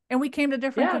I. And we came to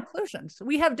different conclusions.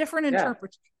 We have different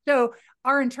interpretations. So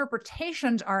our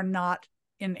interpretations are not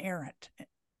inerrant.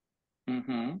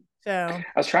 So I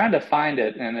was trying to find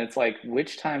it, and it's like,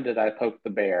 which time did I poke the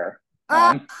bear?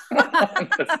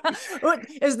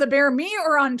 Is the bear me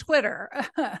or on Twitter?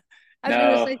 I was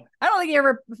going to say, I don't think you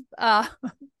ever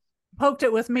poked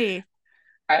it with me.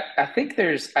 I think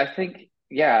there was.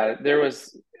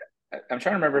 I'm trying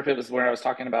to remember if it was where I was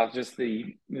talking about just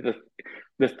the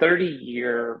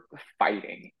 30-year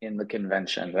fighting in the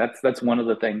convention. That's one of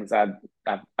the things I've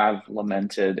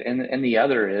lamented, and the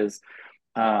other is,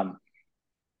 are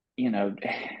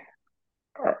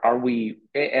we?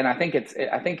 And I think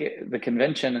the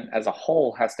convention as a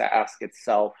whole has to ask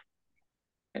itself,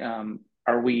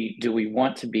 do we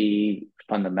want to be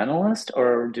fundamentalist,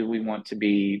 or do we want to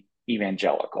be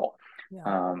evangelical?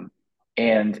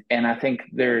 And I think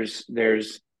there's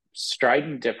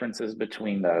strident differences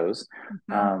between those.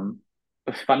 A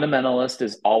fundamentalist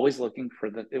is always looking for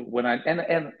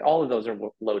and all of those are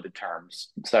loaded terms,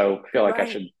 so I feel like I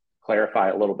should clarify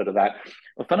a little bit of that.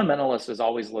 A fundamentalist is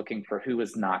always looking for who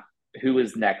is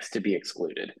next to be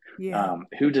excluded,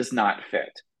 who does not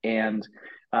fit. And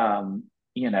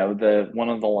one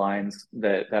of the lines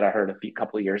that I heard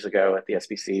couple of years ago at the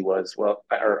SBC was,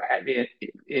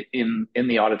 in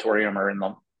the auditorium or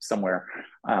somewhere,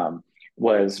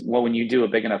 was, well, when you do a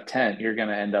big enough tent, you're going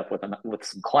to end up with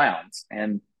some clowns.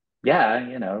 And but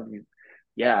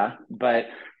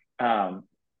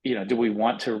do we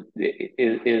want to?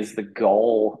 Is the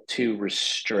goal to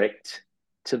restrict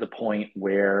to the point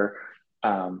where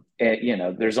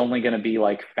there's only going to be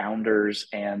like Founders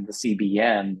and the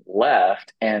CBN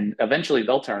left, and eventually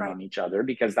they'll turn on each other,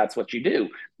 because that's what you do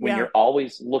when you're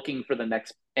always looking for the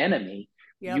next enemy.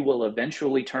 You will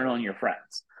eventually turn on your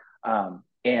friends.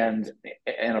 And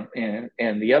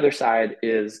the other side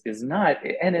is not,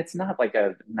 and it's not like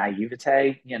a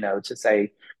naivete, to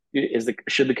say,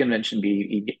 should the convention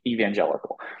be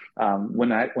evangelical?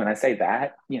 When I say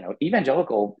that,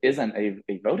 evangelical isn't a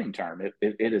voting term.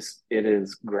 It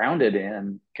is grounded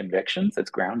in convictions.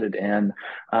 It's grounded in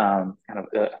kind of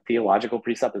theological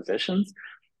presuppositions,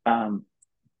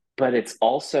 but it's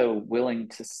also willing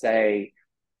to say,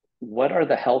 what are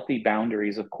the healthy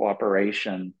boundaries of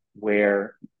cooperation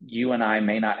where you and I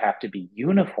may not have to be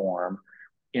uniform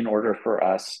in order for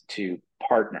us to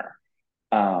partner?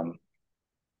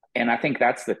 And I think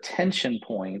that's the tension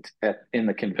point in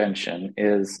the convention,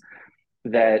 is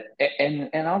that, and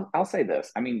I'll say this.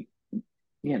 I mean,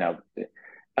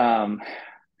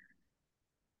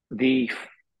 the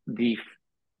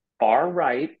far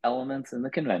right elements in the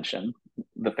convention,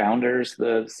 the Founders,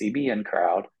 the CBN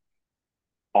crowd,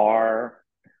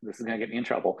 this is going to get me in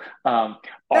trouble.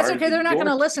 That's okay. They're not going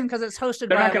to listen because it's hosted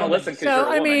by a woman. They're not going to listen. So,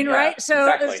 I mean, right?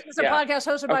 So exactly. It's a podcast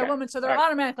hosted by a woman, so they're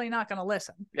automatically not going to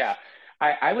listen. Yeah.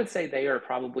 I would say they are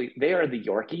the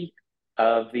Yorkie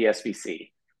of the SBC.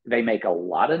 They make a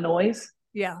lot of noise.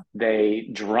 Yeah. They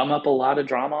drum up a lot of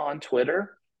drama on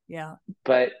Twitter. Yeah.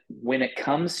 But when it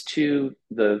comes to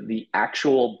the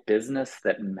actual business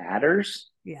that matters,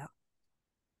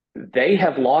 they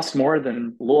have lost more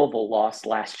than Louisville lost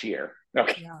last year.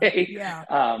 Okay.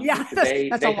 That's a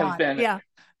lot.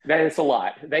 That is a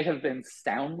lot. They have been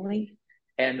soundly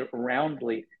and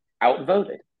roundly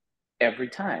outvoted. every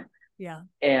time. Yeah.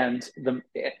 And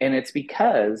it's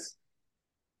because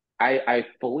I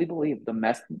fully believe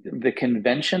the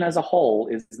convention as a whole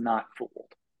is not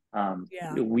fooled.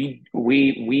 Yeah.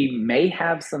 We may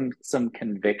have some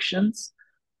convictions,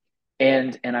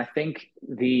 and I think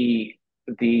the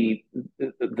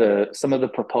some of the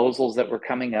proposals that were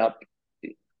coming up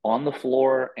on the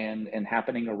floor and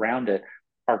happening around it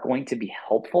are going to be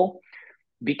helpful,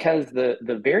 because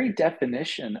the very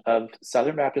definition of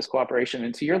Southern Baptist cooperation,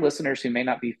 and to your listeners who may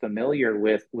not be familiar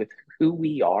with who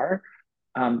we are,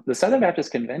 the Southern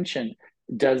Baptist Convention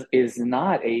is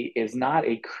not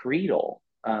a creedal.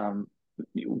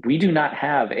 We do not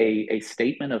have a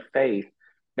statement of faith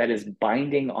that is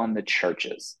binding on the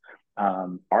churches.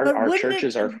 Our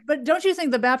churches are. But don't you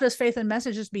think the Baptist faith and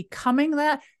message is becoming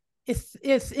that?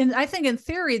 I think in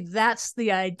theory that's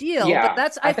the ideal, Yeah,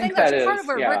 but I I think think that's that part is. of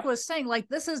what Yeah, Rick was saying. Like,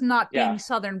 this is not yeah, being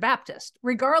Southern Baptist,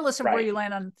 regardless of where right. you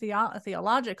land on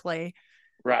theologically.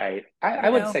 Right. You I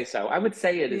would know, say so. I would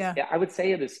say it is. yeah, I would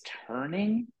say it is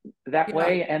turning that yeah,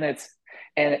 way, and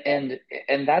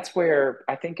and that's where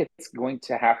I think it's going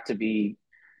to have to be.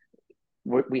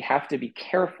 We have to be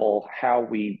careful how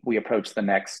we approach the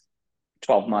next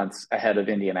 12 months ahead of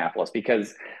Indianapolis,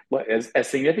 because as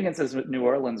significant as New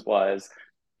Orleans was,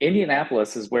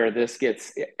 Indianapolis is where this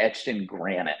gets etched in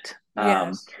granite.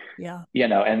 yes, yeah,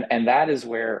 And that is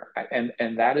where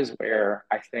that is where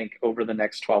I think over the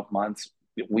next 12 months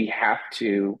we have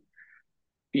to,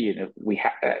 we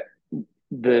have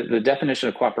the definition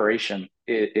of cooperation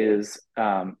is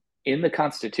in the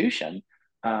Constitution,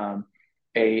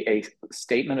 a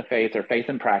statement of faith or faith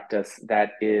and practice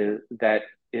that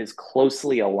is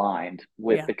closely aligned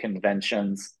with yeah, the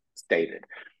convention's stated.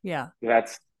 yeah,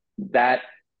 That's that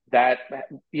that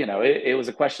it was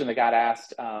a question that got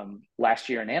asked last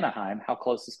year in Anaheim: how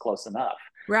close is close enough?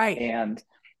 right, And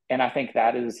I think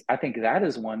that is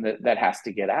one that has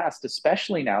to get asked,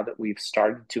 especially now that we've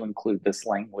started to include this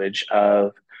language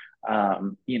of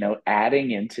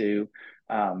adding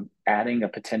a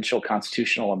potential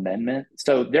constitutional amendment.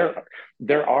 So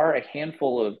there are a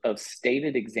handful of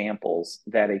stated examples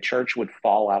that a church would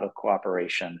fall out of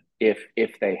cooperation if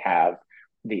they have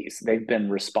these. They've been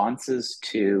responses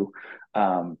to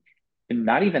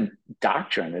not even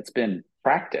doctrine; it's been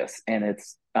practice, and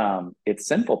it's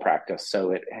sinful practice.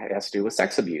 So it has to do with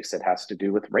sex abuse. It has to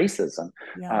do with racism.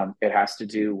 yeah, It has to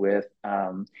do with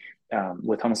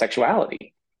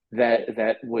homosexuality.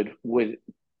 That would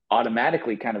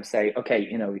automatically kind of say, okay,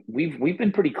 we've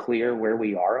been pretty clear where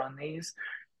we are on these.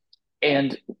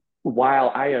 And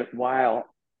while I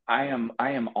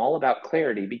am all about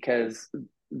clarity, because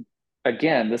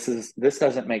again, this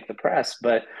doesn't make the press,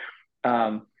 but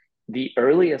the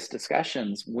earliest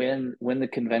discussions when the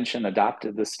convention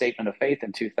adopted the statement of faith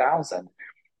in 2000,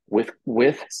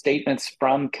 with statements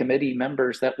from committee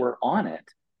members that were on it,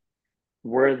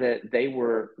 were that they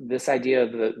were this idea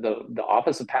of the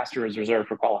office of pastor is reserved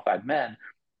for qualified men,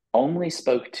 only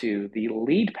spoke to the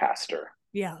lead pastor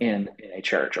yeah, in a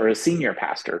church, or a senior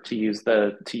pastor, to use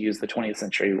the 20th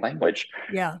century language.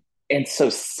 yeah, And so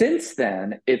since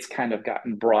then, it's kind of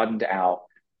gotten broadened out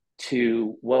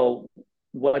to, well,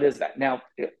 what is that? Now,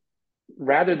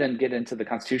 rather than get into the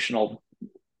constitutional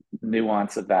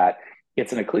nuance of that,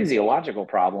 it's an ecclesiological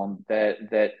problem that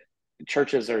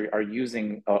churches are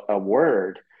using a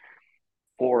word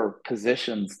for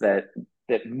positions that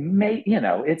may,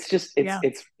 it's just yeah,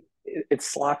 it's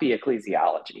sloppy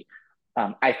ecclesiology.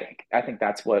 I think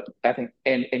that's what I think,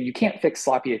 and you can't fix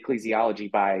sloppy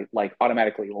ecclesiology by like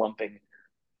automatically lumping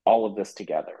all of this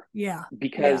together, yeah, yeah,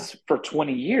 because for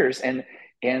 20 years, and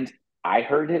I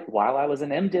heard it while I was an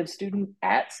MDiv student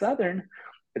at Southern,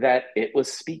 that it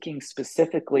was speaking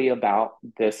specifically about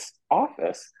this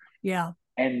office. yeah,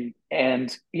 And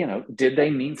did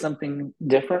they mean something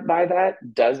different by that?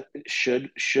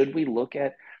 Should we look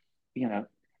at, you know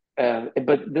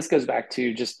but this goes back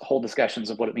to just whole discussions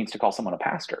of what it means to call someone a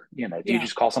pastor. Do you yeah,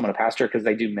 just call someone a pastor because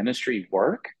they do ministry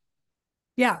work?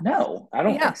 yeah. No, I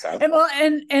don't Yeah. think so.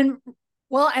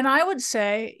 And I would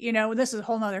say, this is a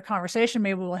whole nother conversation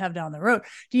maybe we'll have down the road.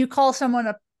 Do you call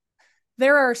someone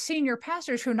there are senior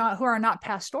pastors who are not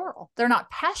pastoral. They're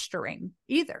not pastoring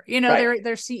either. Right,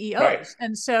 They're right, CEOs.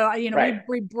 And so, right,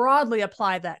 we broadly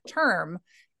apply that term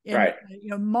in, right.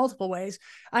 multiple ways.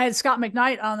 I had Scott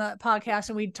McKnight on the podcast,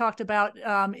 and we talked about,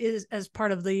 is as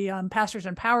part of the Pastors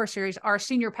in Power series, are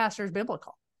senior pastors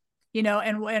biblical?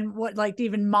 And what, like,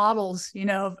 even models,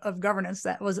 of governance.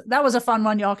 That was a fun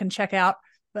one. Y'all can check out.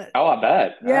 But Oh, I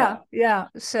bet. yeah, yeah.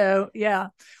 So yeah.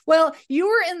 Well, you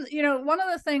were in, one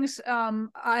of the things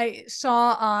I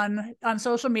saw on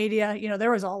social media,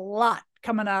 there was a lot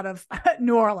coming out of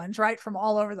New Orleans, right? From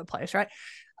all over the place, right?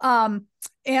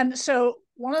 And so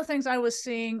one of the things I was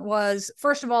seeing was,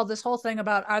 first of all, this whole thing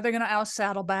about are they going to oust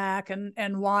Saddleback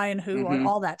and why and who, and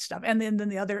all that stuff. And then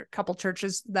the other couple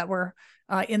churches that were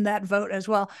in that vote as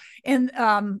well. And,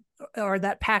 or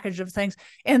that package of things.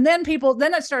 And then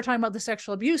then I started talking about the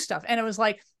sexual abuse stuff. And it was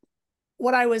like,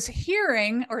 what I was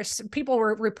hearing or people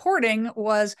were reporting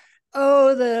was,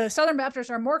 oh, the Southern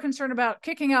Baptists are more concerned about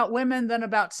kicking out women than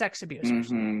about sex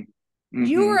abusers.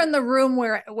 You were in the room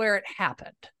where it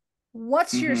happened.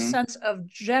 What's your sense of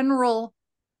general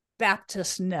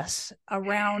Baptistness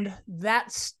around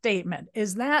that statement?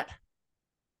 Is that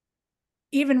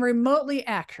even remotely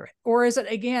accurate? Or is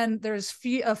it, again, there's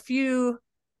a few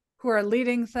who are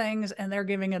leading things and they're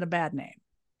giving it a bad name?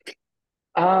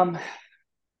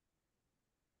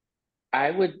 I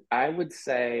would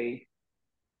say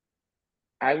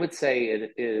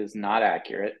it is not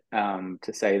accurate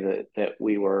to say that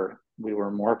we were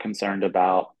more concerned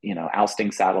about,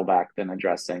 ousting Saddleback than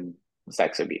addressing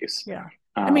sex abuse. Yeah.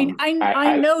 I mean,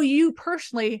 I know you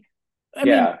personally. I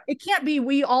mean, it can't be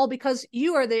we all, because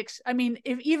you are even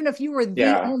if you were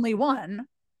the only one.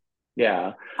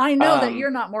 Yeah. I know that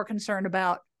you're not more concerned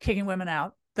about kicking women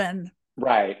out than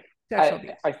right. sexual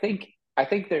abuse. I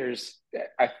think there's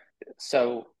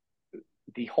so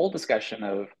the whole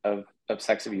discussion of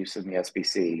sex abuse in the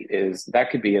SBC is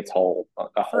that could be its whole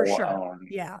own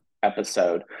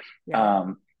episode.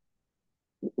 Yeah.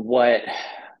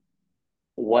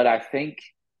 What I think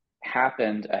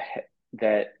happened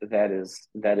that is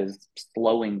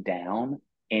slowing down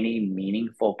any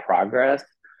meaningful progress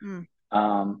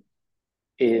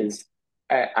is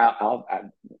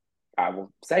I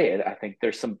will say it. I think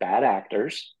there's some bad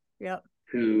actors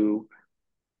who,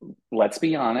 let's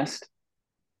be honest,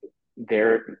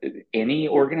 any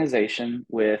organization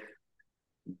with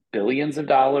billions of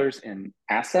dollars in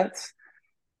assets,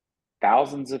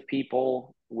 thousands of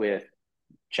people with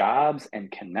jobs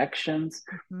and connections,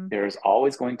 there's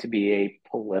always going to be a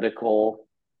political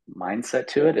mindset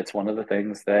to it. It's one of the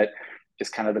things that is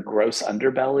kind of the gross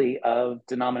underbelly of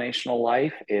denominational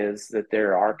life, is that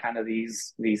there are kind of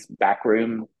these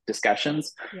backroom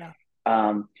discussions.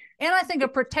 And I think a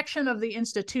protection of the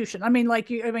institution. I mean,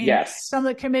 yes. Some of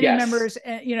the committee members,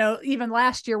 even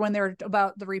last year when they were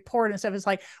about the report and stuff, it's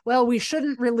like, well, we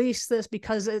shouldn't release this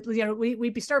because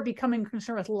we start becoming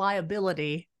concerned with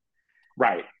liability.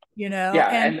 Right.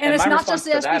 And it's not just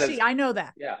the SBC. I know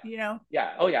that. Yeah.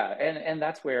 Yeah. Oh yeah. And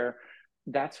that's where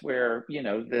the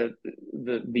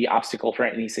obstacle for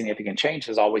any significant change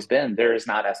has always been, there is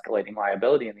not escalating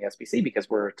liability in the SBC because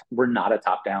we're not a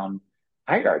top-down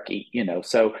hierarchy,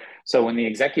 so when the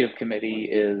executive committee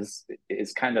is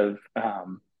kind of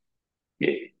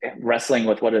wrestling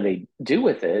with what do they do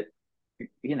with it,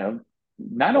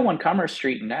 901 Commerce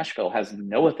Street in Nashville has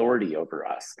no authority over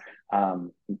us.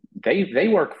 They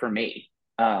work for me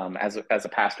as a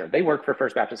pastor. They work for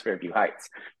First Baptist Fairview Heights.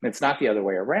 It's not the other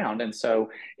way around, and so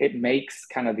it makes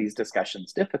kind of these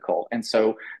discussions difficult. And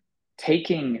so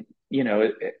taking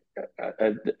a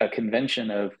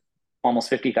convention of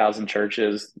almost 50,000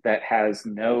 churches that has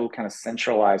no kind of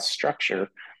centralized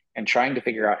structure and trying to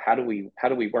figure out how do we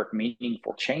work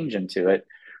meaningful change into it,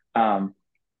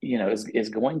 is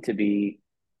going to be,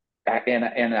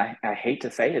 and I hate to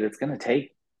say it, it's going to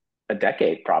take a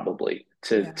decade probably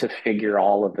to figure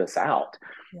all of this out,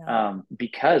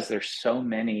 because there's so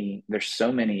many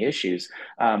issues.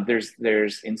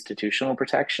 There's institutional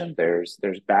protection, there's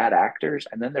bad actors,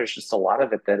 and then there's just a lot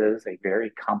of it that is a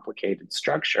very complicated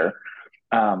structure.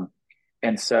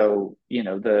 And so,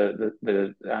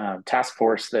 the task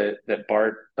force that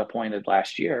Bart appointed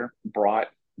last year brought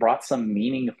some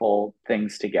meaningful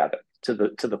things together to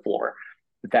the floor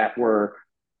that were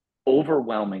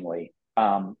overwhelmingly,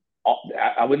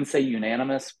 I wouldn't say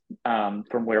unanimous.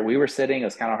 From where we were sitting,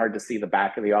 it's kind of hard to see the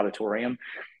back of the auditorium,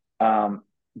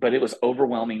 but it was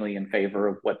overwhelmingly in favor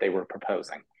of what they were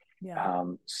proposing.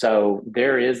 So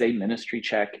there is a ministry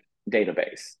check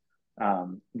database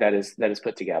that is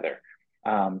put together.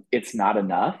 It's not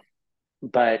enough,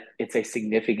 but it's a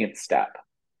significant step.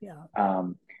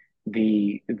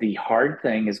 The hard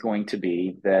thing is going to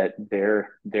be that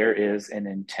there is an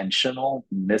intentional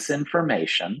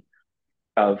misinformation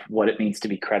of what it means to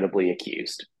be credibly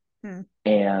accused.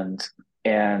 And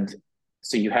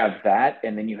so you have that,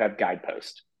 and then you have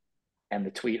Guidepost and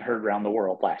the tweet heard around the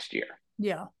world last year.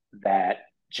 That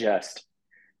just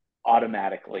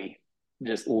automatically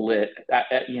just lit,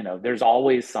 there's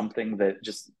always something that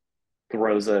just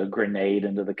throws a grenade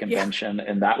into the convention.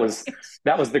 And that was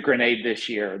the grenade this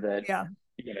year that,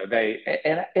 they,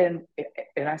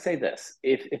 and I say this,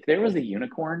 if there was a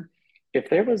unicorn if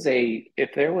there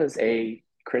was a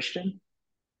Christian,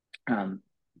 um,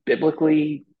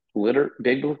 biblically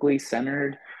biblically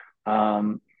centered,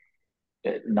 um,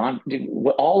 non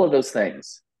all of those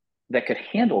things that could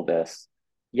handle this,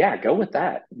 yeah, go with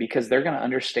that because they're going to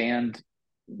understand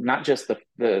not just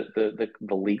the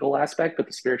legal aspect, but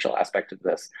the spiritual aspect of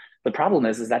this. The problem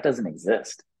is that doesn't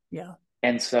exist, Yeah.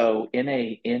 and so in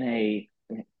a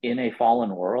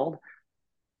fallen world,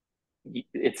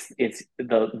 it's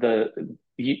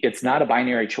it's not a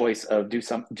binary choice of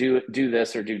do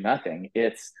this or do nothing.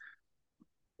 It's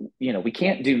we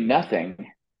can't do nothing,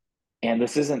 and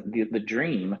this isn't the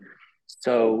dream.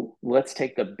 So let's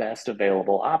take the best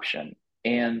available option.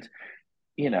 And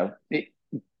you know, it,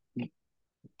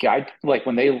 guide like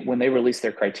when they released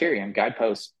their criterion,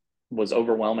 Guidepost was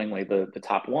overwhelmingly the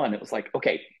top one. It was like,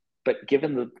 okay, but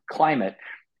given the climate,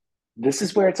 this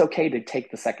is where it's okay to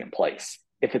take the second place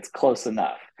if it's close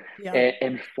enough. Yeah.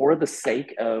 And for the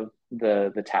sake of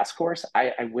the task force,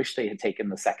 I wish they had taken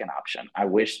the second option. I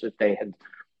wish that they had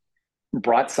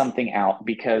brought something out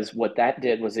because what that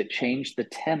did was it changed the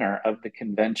tenor of the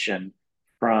convention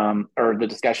from or the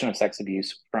discussion of sex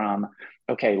abuse from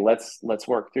okay, let's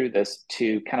work through this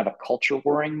to kind of a culture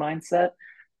warring mindset.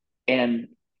 And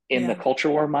in the Yeah. culture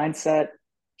war mindset,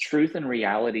 truth and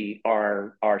reality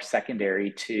are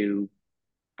secondary to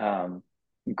um,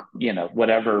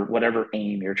 whatever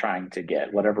aim you're trying to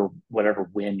get, whatever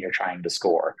win you're trying to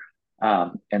score.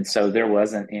 And so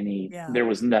Yeah. there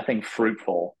was nothing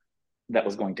fruitful that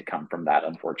was going to come from that,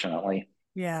 unfortunately.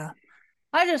 Yeah.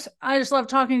 I just love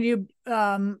talking to you.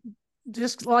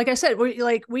 Just like I said,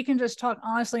 we can just talk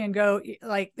honestly and go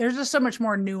like there's just so much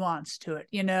more nuance to it,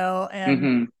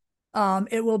 and Mm-hmm.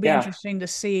 it will be Yeah, interesting to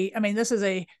see. I mean, this is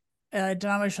a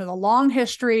denomination with a long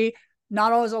history,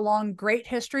 not always a long great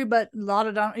history, but a lot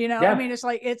of I yeah, mean, it's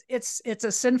like it's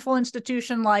a sinful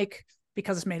institution, like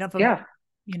because it's made up of yeah.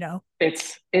 you know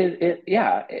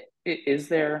Yeah. Is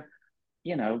there,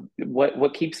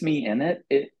 what keeps me in it?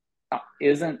 It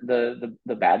isn't the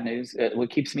bad news. What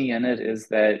keeps me in it is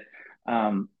that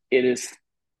it is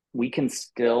we can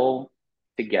still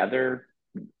together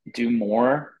do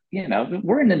more.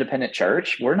 We're an independent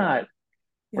church. We're yeah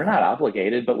not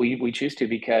obligated, but we choose to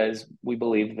because we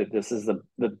believe that this is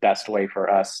the best way for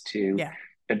us to yeah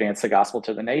advance the gospel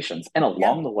to the nations. And yeah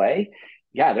along the way,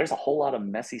 yeah, there's a whole lot of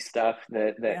messy stuff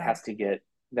yeah that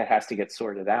has to get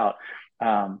sorted out.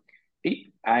 Um,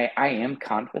 I am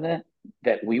confident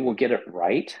that we will get it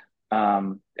right.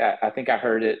 I think I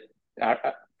heard it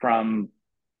from.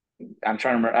 I'm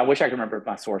trying to remember. I wish I could remember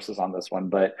my sources on this one,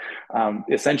 but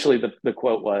essentially the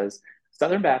quote was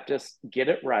Southern Baptists get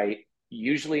it right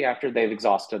usually after they've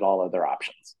exhausted all other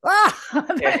options.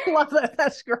 I love that.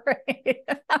 That's great. We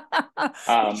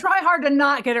um, try hard to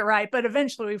not get it right, but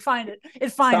eventually we find it.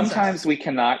 It finds us. Sometimes we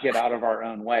cannot get out of our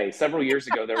own way. Several years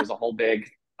ago, there was a whole big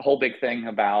thing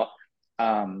about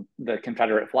the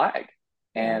Confederate flag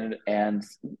Yeah. and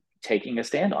taking a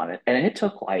stand on it, and it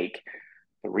took like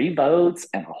 3 votes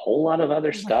and a whole lot of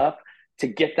other stuff to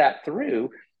get that through.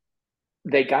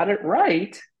 They got it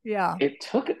right. Yeah. It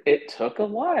took a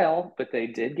while, but they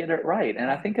did get it right. And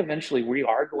I Yeah. think eventually we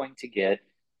are going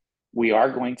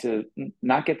to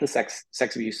not get the sex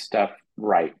abuse stuff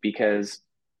right because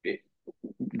it,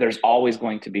 there's always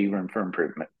going to be room for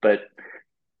improvement. But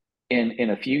in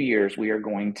a few years, we are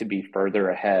going to be further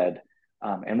ahead.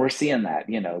 And we're seeing that,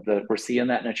 we're seeing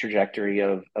that in a trajectory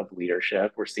of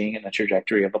leadership. We're seeing it in the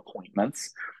trajectory of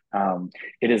appointments.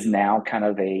 It is now kind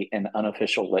of an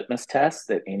unofficial litmus test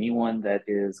that anyone that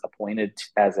is appointed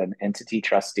as an entity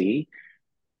trustee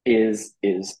is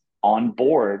on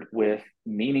board with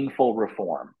meaningful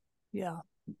reform. Yeah.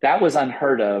 That was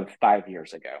unheard of 5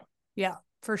 years ago. Yeah.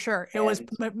 For sure. It was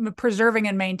And preserving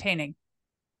and maintaining.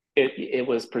 it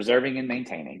was preserving and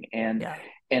maintaining. Yeah.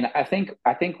 And I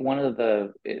think one of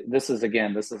this is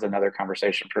another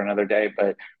conversation for another day,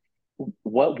 but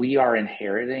what we are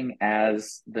inheriting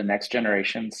as the next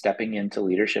generation stepping into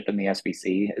leadership in the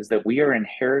SBC is that we are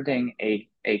inheriting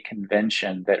a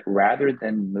convention that rather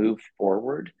than move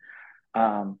forward,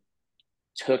 um,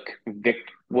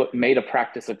 what made a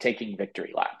practice of taking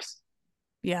victory laps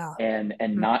Yeah. and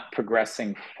Mm. not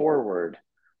progressing forward,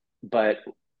 but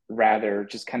rather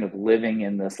just kind of living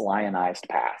in this lionized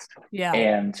past. Yeah.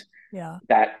 And Yeah.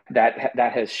 that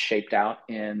has shaped out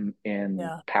in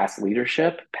Yeah. past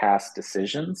leadership, past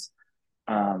decisions.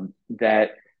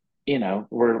 That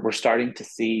we're starting to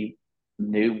see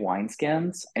new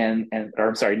wineskins or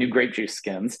I'm sorry, new grape juice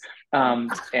skins,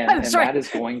 That's and right. that is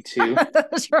going to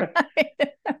That's right.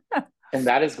 and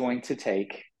that is going to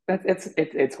take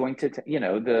it's going to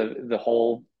the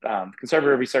whole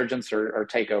conservative resurgence or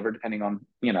takeover, depending on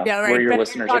Yeah, where right. your Depending who you're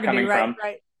listeners are talking to, coming right, from.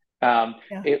 right.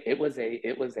 Yeah. It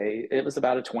was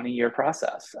about a 20-year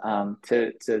process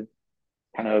to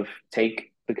kind of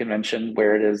take the convention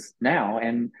where it is now.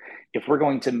 And if we're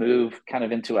going to move kind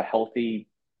of into a healthy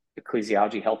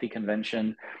ecclesiology, healthy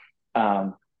convention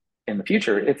um, in the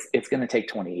future, it's going to take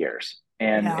 20 years.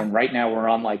 Yeah. And right now we're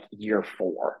on like year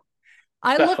 4.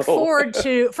 I look So forward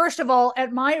to, first of all,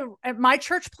 at my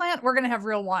church plant, we're going to have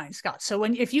real wine, Scott. So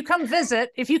if you come visit,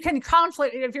 if you can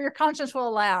conflict, if your conscience will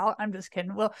allow, I'm just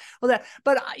kidding. But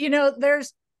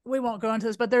we won't go into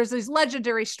this, but there's these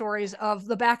legendary stories of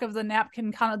the back of the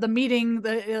napkin, kind of the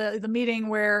meeting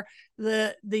where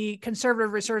the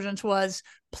conservative resurgence was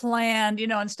planned,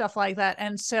 and stuff like that.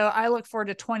 And so I look forward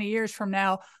to 20 years from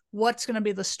now, what's going to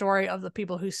be the story of the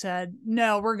people who said,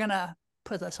 no, we're going to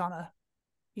put this on a,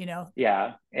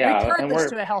 yeah, return and this we're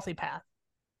to a healthy path.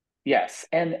 yes,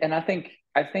 and I think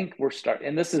we're starting,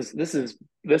 and this is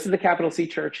the capital C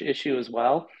church issue as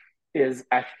well. Is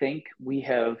I think we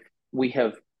have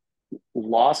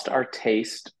lost our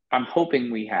taste. I'm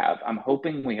hoping we have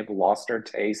lost our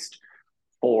taste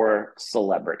for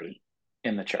celebrity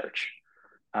in the church.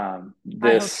 I hope so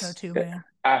This too, man.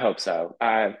 I hope so.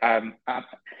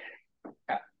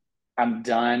 I'm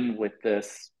done with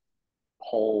this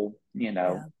whole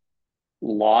Yeah.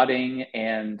 lauding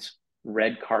and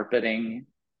red carpeting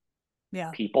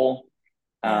Yeah. people.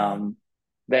 Yeah. Um,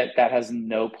 that has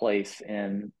no place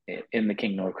in the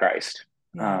kingdom of Christ.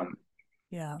 Yeah. Um,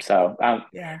 Yeah. so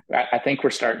Yeah. I think we're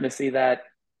starting to see that.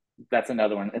 That's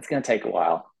another one. It's going to take a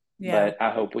while, Yeah. but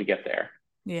I hope we get there.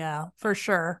 Yeah, for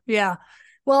sure. Yeah.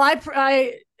 Well,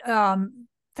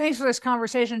 thanks for this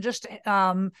conversation. Just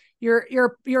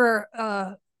you're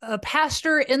a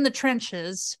pastor in the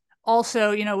trenches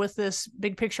also, with this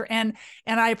big picture, and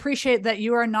I appreciate that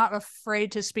you are not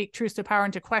afraid to speak truth to power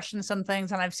and to question some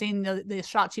things. And I've seen the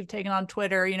shots you've taken on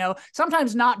Twitter,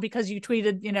 sometimes not because you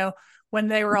tweeted, when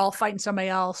they were all fighting somebody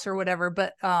else or whatever,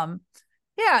 but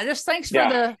yeah, just thanks for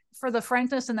Yeah, the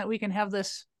frankness and that we can have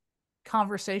this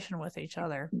conversation with each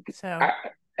other. So I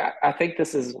I think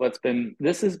this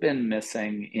has been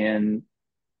missing in,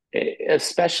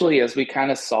 especially as we kind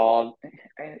of saw.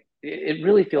 It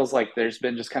really feels like there's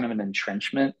been just kind of an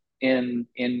entrenchment in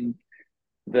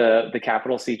the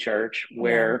capital C church yeah,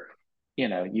 where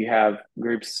you have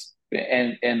groups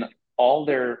and all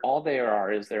they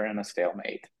are is they're in a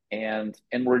stalemate, and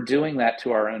we're doing that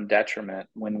to our own detriment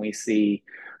when we see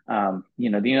the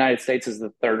United States is the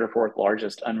third or fourth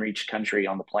largest unreached country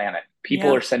on the planet.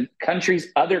 People yeah, are send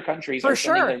countries Other countries for are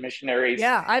sending their sure. missionaries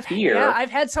Yeah, here.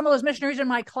 I've had some of those missionaries in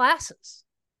my classes.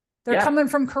 They're Yeah. coming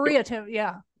from Korea to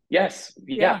Yes,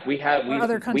 yeah, yeah, we have or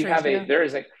other we countries. have Yeah,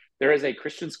 there is a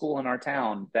Christian school in our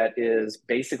town that is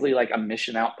basically like a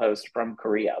mission outpost from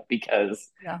Korea because,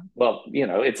 yeah, well,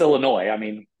 it's Illinois. I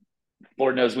mean,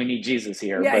 Lord knows we need Jesus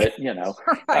here, yeah,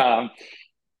 but right. um,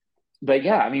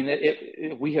 yeah, I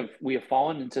mean, we have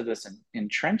fallen into this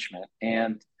entrenchment,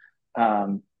 and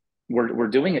um, we're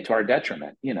doing it to our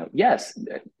detriment. Yes,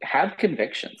 have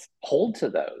convictions, hold to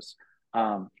those,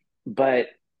 but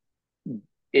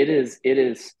it is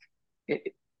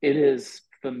it is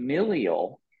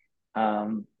familial,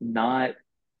 not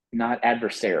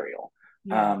adversarial.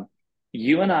 Yeah, Um,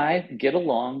 you and I get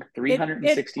along it ought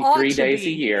 363 to days a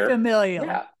be year. familial.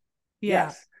 Yeah,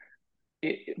 Yeah,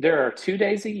 yes. There are 2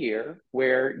 days a year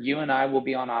where you and I will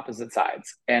be on opposite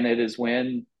sides, and it is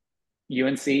when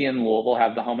UNC and Louisville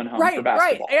have the home and home for right, right.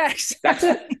 basketball. Yeah, That's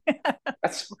it. exactly.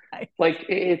 That's Right, like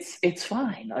it's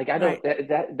fine. Like I don't right.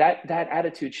 that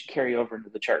attitude should carry over into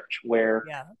the church where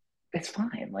Yeah, it's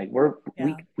fine. Like we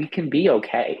yeah, we can be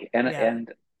okay, and yeah,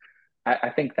 I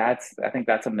think that's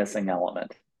a missing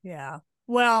element. yeah.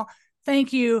 Well,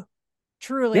 thank you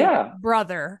truly, Yeah,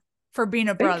 brother, for being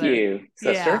a thank brother. you,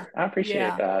 Yeah. sister. I appreciate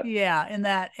Yeah. that. Yeah. In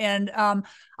that. And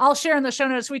I'll share in the show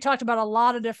notes. We talked about a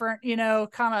lot of different,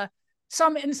 kind of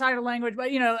some insider language, but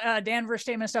Danvers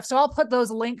statement stuff. So I'll put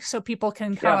those links so people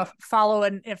can kind Yeah, of follow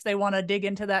and if they want to dig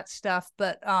into that stuff.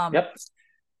 But yep.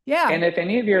 yeah. And if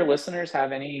any of your listeners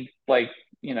have any, like,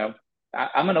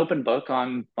 I'm an open book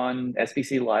on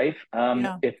SBC Life.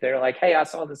 Yeah. If they're like, hey, I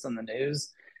saw this on the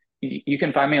news, you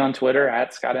can find me on Twitter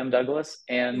at Scott M. Douglas,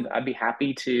 Yeah. and I'd be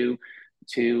happy to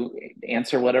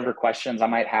answer whatever questions I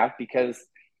might have because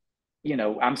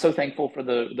I'm so thankful for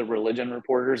the religion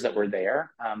reporters that were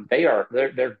there.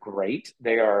 They're great.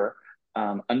 They are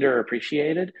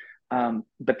underappreciated,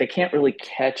 but they can't really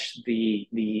catch the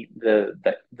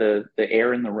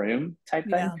air in the room type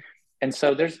thing. Yeah. And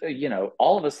so there's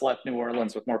all of us left New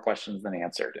Orleans with more questions than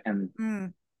answered, and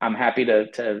Mm. I'm happy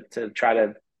to try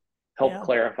to help Yeah.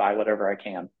 clarify whatever I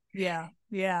can. Yeah.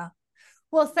 Yeah.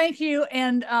 Well, thank you.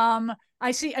 And I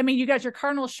see, I mean, you got your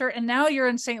Cardinals shirt and now you're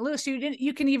in St. Louis.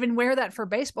 You can even wear that for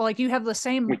baseball. Like you have the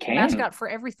same We can. mascot for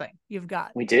everything you've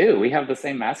got. We do. We have the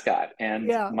same mascot. And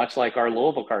Yeah. much like our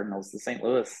Louisville Cardinals, the St.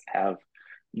 Louis have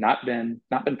not been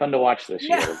fun to watch this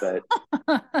Yeah. year,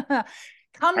 but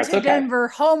Come that's to okay. Denver,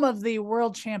 home of the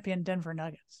world champion Denver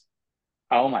Nuggets.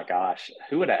 Oh my gosh.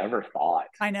 Who would have ever thought?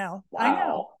 I know. I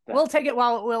know. Wow. We'll take it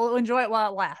while we'll enjoy it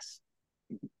while it lasts.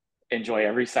 Enjoy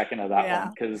every second of that Yeah.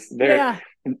 one because Yeah.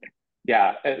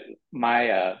 yeah,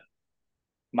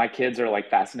 my kids are like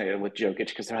fascinated with Jokic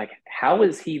because they're like, how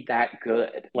is he that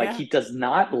good? Like Yeah. he does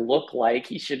not look like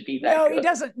he should be that No, he good.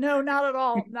 doesn't. No, not at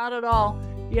all. Not at all.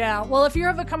 Yeah. Well, if you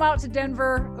ever come out to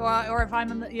Denver, or if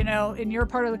I'm in the, in your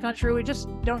part of the country, we just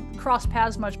don't cross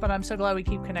paths much. But I'm so glad we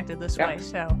keep connected this way.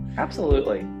 So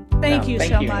Absolutely. thank you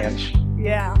thank so you, much. Ange.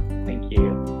 Yeah. Thank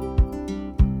you.